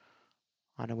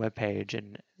on a web page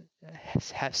and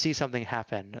see something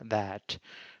happen that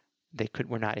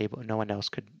no one else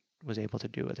was able to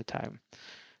do at the time.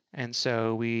 And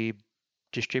so we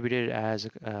distributed it as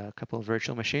a couple of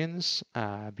virtual machines.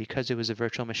 Because it was a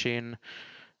virtual machine,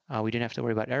 we didn't have to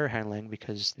worry about error handling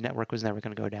because the network was never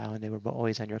going to go down. They were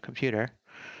always on your computer.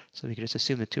 So we could just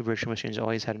assume the two virtual machines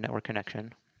always had a network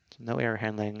connection. So no error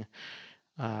handling.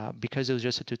 Because it was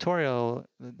just a tutorial,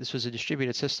 this was a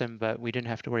distributed system, but we didn't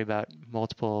have to worry about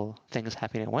multiple things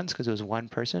happening at once because it was one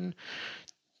person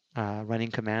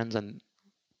running commands on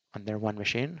their one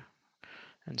machine.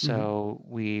 And Mm-hmm. so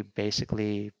we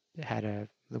basically had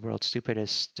the world's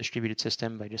stupidest distributed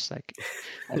system by just like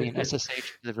adding an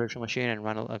SSH to the virtual machine and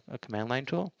run a command line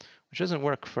tool, which doesn't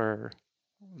work for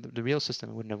the real system.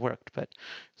 It wouldn't have worked, but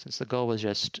since the goal was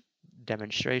just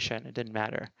demonstration, it didn't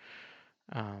matter.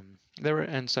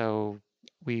 And so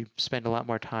we spent a lot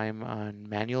more time on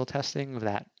manual testing of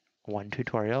that one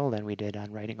tutorial than we did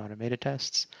on writing automated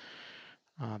tests,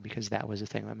 because that was the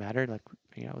thing that mattered. Like,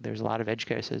 there's a lot of edge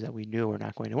cases that we knew were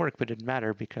not going to work, but it didn't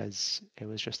matter because it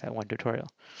was just that one tutorial.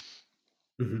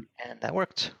 Mm-hmm. And that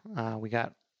worked. We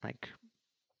got like,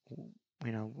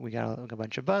 we got a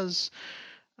bunch of buzz.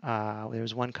 There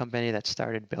was one company that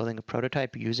started building a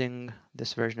prototype using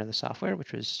this version of the software,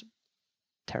 which was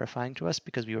terrifying to us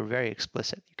because we were very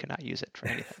explicit. You cannot use it for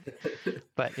anything.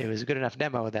 But it was a good enough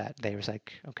demo that they was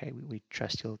like, okay, we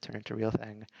trust you'll turn it into a real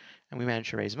thing. And we managed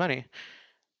to raise money.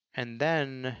 And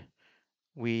then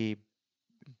we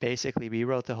basically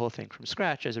rewrote the whole thing from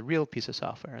scratch as a real piece of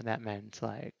software. And that meant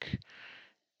like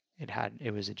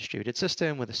it was a distributed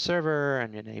system with a server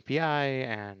and an API,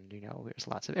 and there's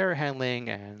lots of error handling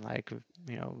and like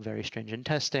very stringent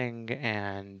testing,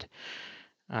 and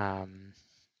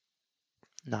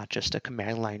not just a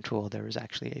command line tool. There was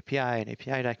actually API and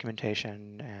API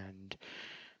documentation, and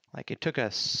like it took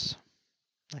us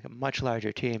like a much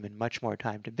larger team and much more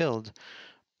time to build.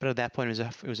 But at that point,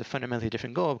 it was a fundamentally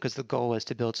different goal because the goal was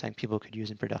to build something people could use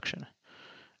in production,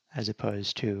 as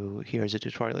opposed to here's a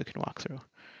tutorial you can walk through.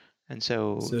 And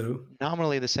so So,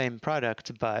 nominally the same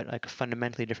product, but like a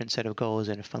fundamentally different set of goals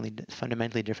and a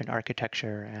fundamentally different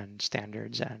architecture and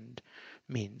standards and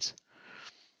means.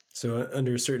 so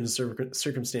under certain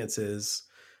circumstances,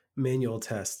 manual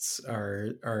tests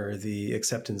are the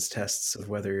acceptance tests of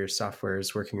whether your software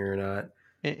is working or not.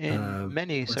 In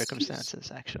many What's used.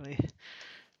 circumstances, actually.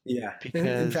 Yeah.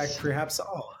 In fact, because perhaps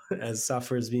all, as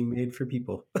software is being made for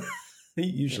people, yeah.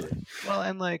 usually. Well,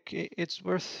 and like it's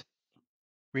worth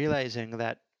realizing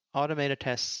that automated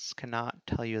tests cannot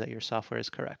tell you that your software is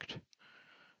correct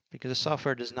because the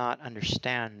software does not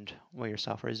understand what your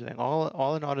software is doing.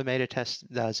 All an automated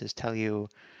test does is tell you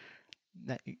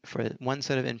that for one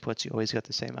set of inputs, you always get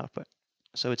the same output.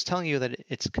 So it's telling you that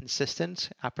it's consistent,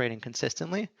 operating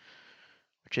consistently,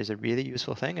 which is a really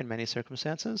useful thing in many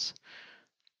circumstances,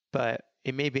 but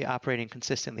it may be operating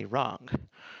consistently wrong,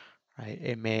 right?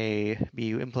 It may be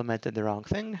you implemented the wrong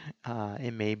thing.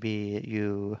 It may be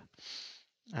you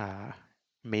uh,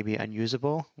 may be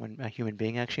unusable when a human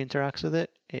being actually interacts with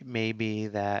it. It may be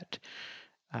that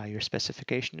your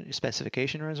specification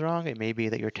is wrong. It may be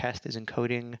that your test is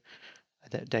encoding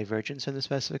the divergence in the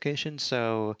specification.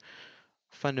 So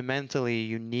fundamentally,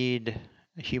 you need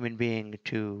a human being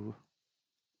to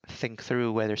think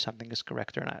through whether something is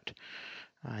correct or not.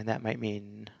 And that might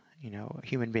mean, a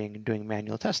human being doing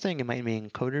manual testing. It might mean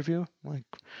code review, like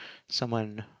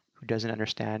someone who doesn't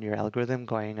understand your algorithm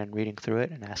going and reading through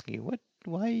it and asking you,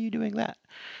 why are you doing that?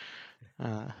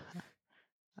 Uh,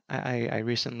 I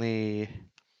recently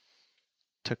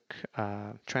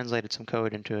translated some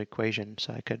code into equation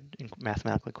so I could,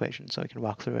 mathematical equation, so I could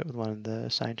walk through it with one of the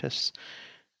scientists.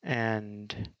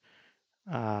 And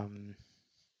um,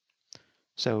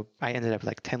 so I ended up with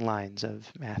like 10 lines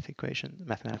of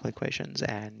mathematical equations,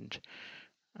 and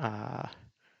uh,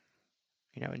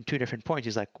 in two different points,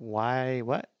 he's like, "Why?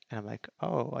 What?" And I'm like,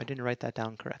 "Oh, I didn't write that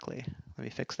down correctly. Let me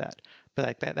fix that." But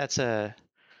like that's a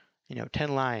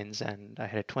 10 lines, and I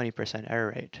had a 20%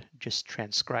 error rate just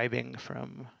transcribing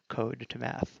from code to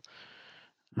math.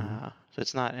 Mhm. So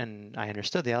it's not, and I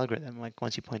understood the algorithm. Like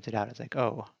once you pointed out, it's like,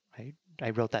 oh, I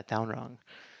wrote that down wrong.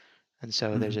 And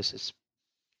so there's Mhm. just this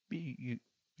you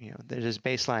there's this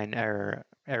baseline error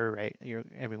rate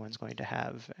everyone's going to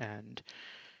have, and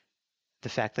the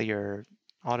fact that your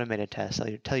automated tests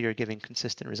tell you're giving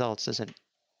consistent results doesn't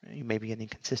you may be getting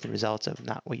consistent results of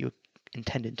not what you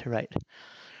intended to write.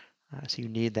 So you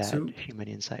need that So human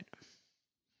insight.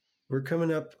 we're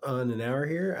coming up on an hour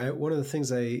here. One of the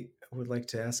things I would like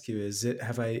to ask you is,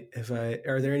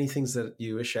 are there any things that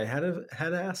you wish I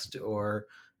had asked,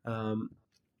 um,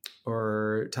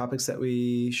 or topics that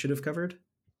we should have covered?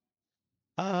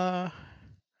 Uh,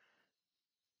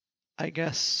 I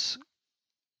guess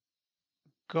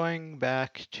going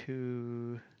back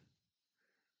to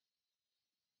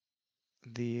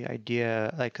the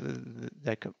idea, like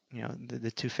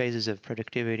the two phases of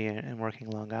productivity and working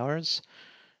long hours.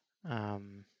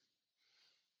 Um,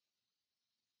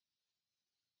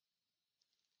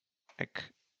 like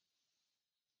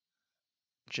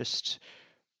just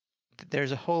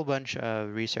there's a whole bunch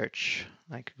of research,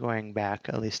 like going back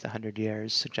at least 100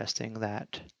 years, suggesting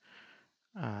that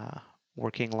uh,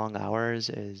 working long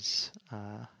hours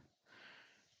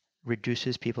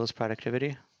reduces people's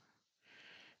productivity.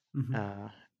 Mm-hmm. Uh,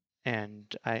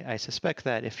 and I suspect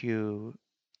that if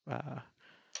uh,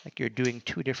 you're doing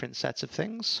two different sets of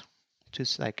things,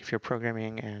 just like if you're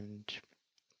programming and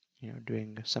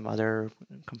doing some other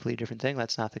completely different thing,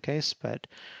 that's not the case. But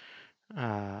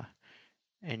uh,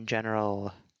 in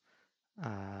general,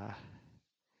 uh,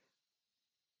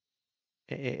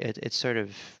 it's sort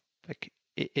of like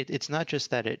it's not just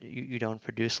that you don't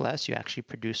produce less, you actually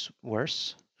produce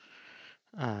worse.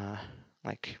 Uh,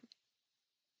 like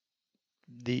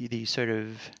the sort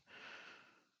of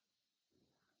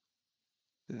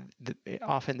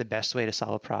often the best way to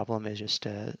solve a problem is just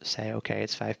to say, okay,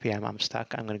 it's 5 p.m. I'm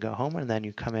stuck. I'm going to go home, and then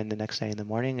you come in the next day in the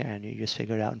morning and you just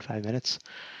figure it out in 5 minutes.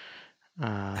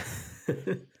 Uh,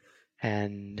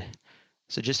 and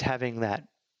so just having that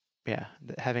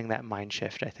mind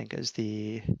shift, I think, is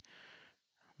the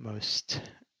most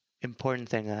important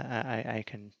thing that I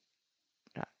can.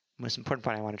 Uh, Most important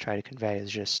point I want to try to convey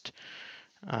is just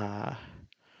uh,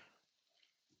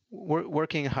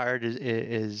 working hard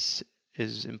is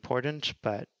important,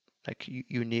 but like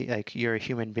you need like you're a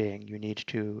human being. You need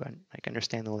to like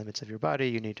understand the limits of your body.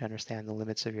 You need to understand the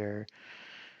limits of your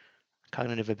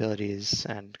cognitive abilities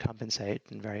and compensate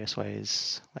in various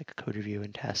ways, like code review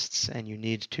and tests. And you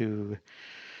need to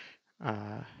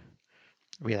uh,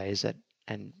 realize that,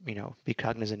 and be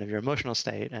cognizant of your emotional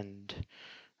state, and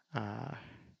uh,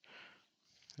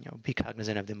 be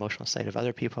cognizant of the emotional state of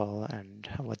other people and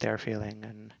what they're feeling,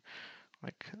 and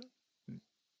like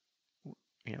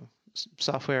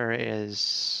software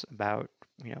is about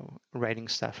writing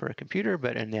stuff for a computer,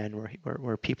 but in the end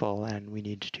we're people, and we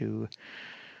need to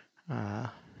uh,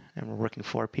 and we're working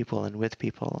for people and with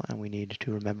people, and we need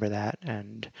to remember that,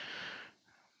 and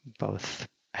both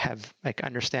have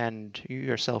understand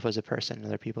yourself as a person,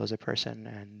 other people as a person,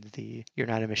 and you're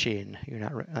not a machine. You're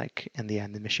not in the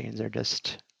end, the machines are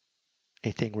just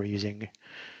a thing we're using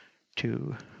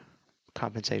to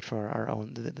compensate for our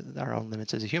own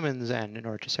limits as humans, and in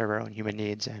order to serve our own human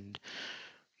needs. And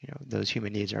those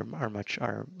human needs are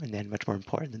in the end much more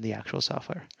important than the actual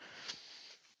software.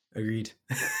 Agreed.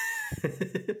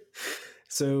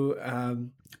 So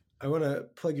I want to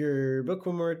plug your book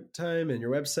one more time and your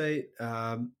website.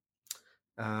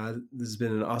 This has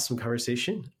been an awesome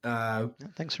conversation.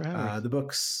 Thanks for having me. The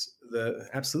books,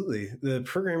 absolutely. The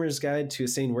Programmer's Guide to a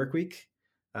Sane Workweek.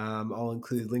 I'll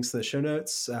include links in the show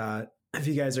notes. If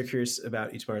you guys are curious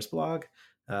about Itamar's blog,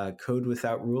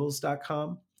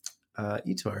 codewithoutrules.com.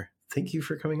 Itamar, thank you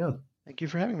for coming on. Thank you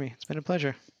for having me. It's been a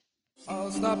pleasure.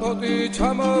 Thanks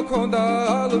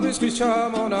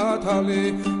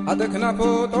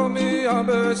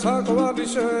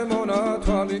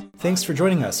for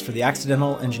joining us for the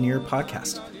Accidental Engineer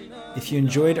podcast. If you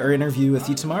enjoyed our interview with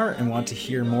Itamar and want to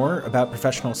hear more about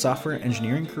professional software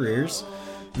engineering careers,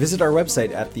 visit our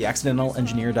website at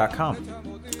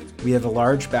theaccidentalengineer.com. We have a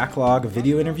large backlog of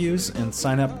video interviews, and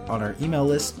sign up on our email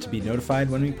list to be notified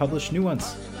when we publish new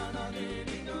ones.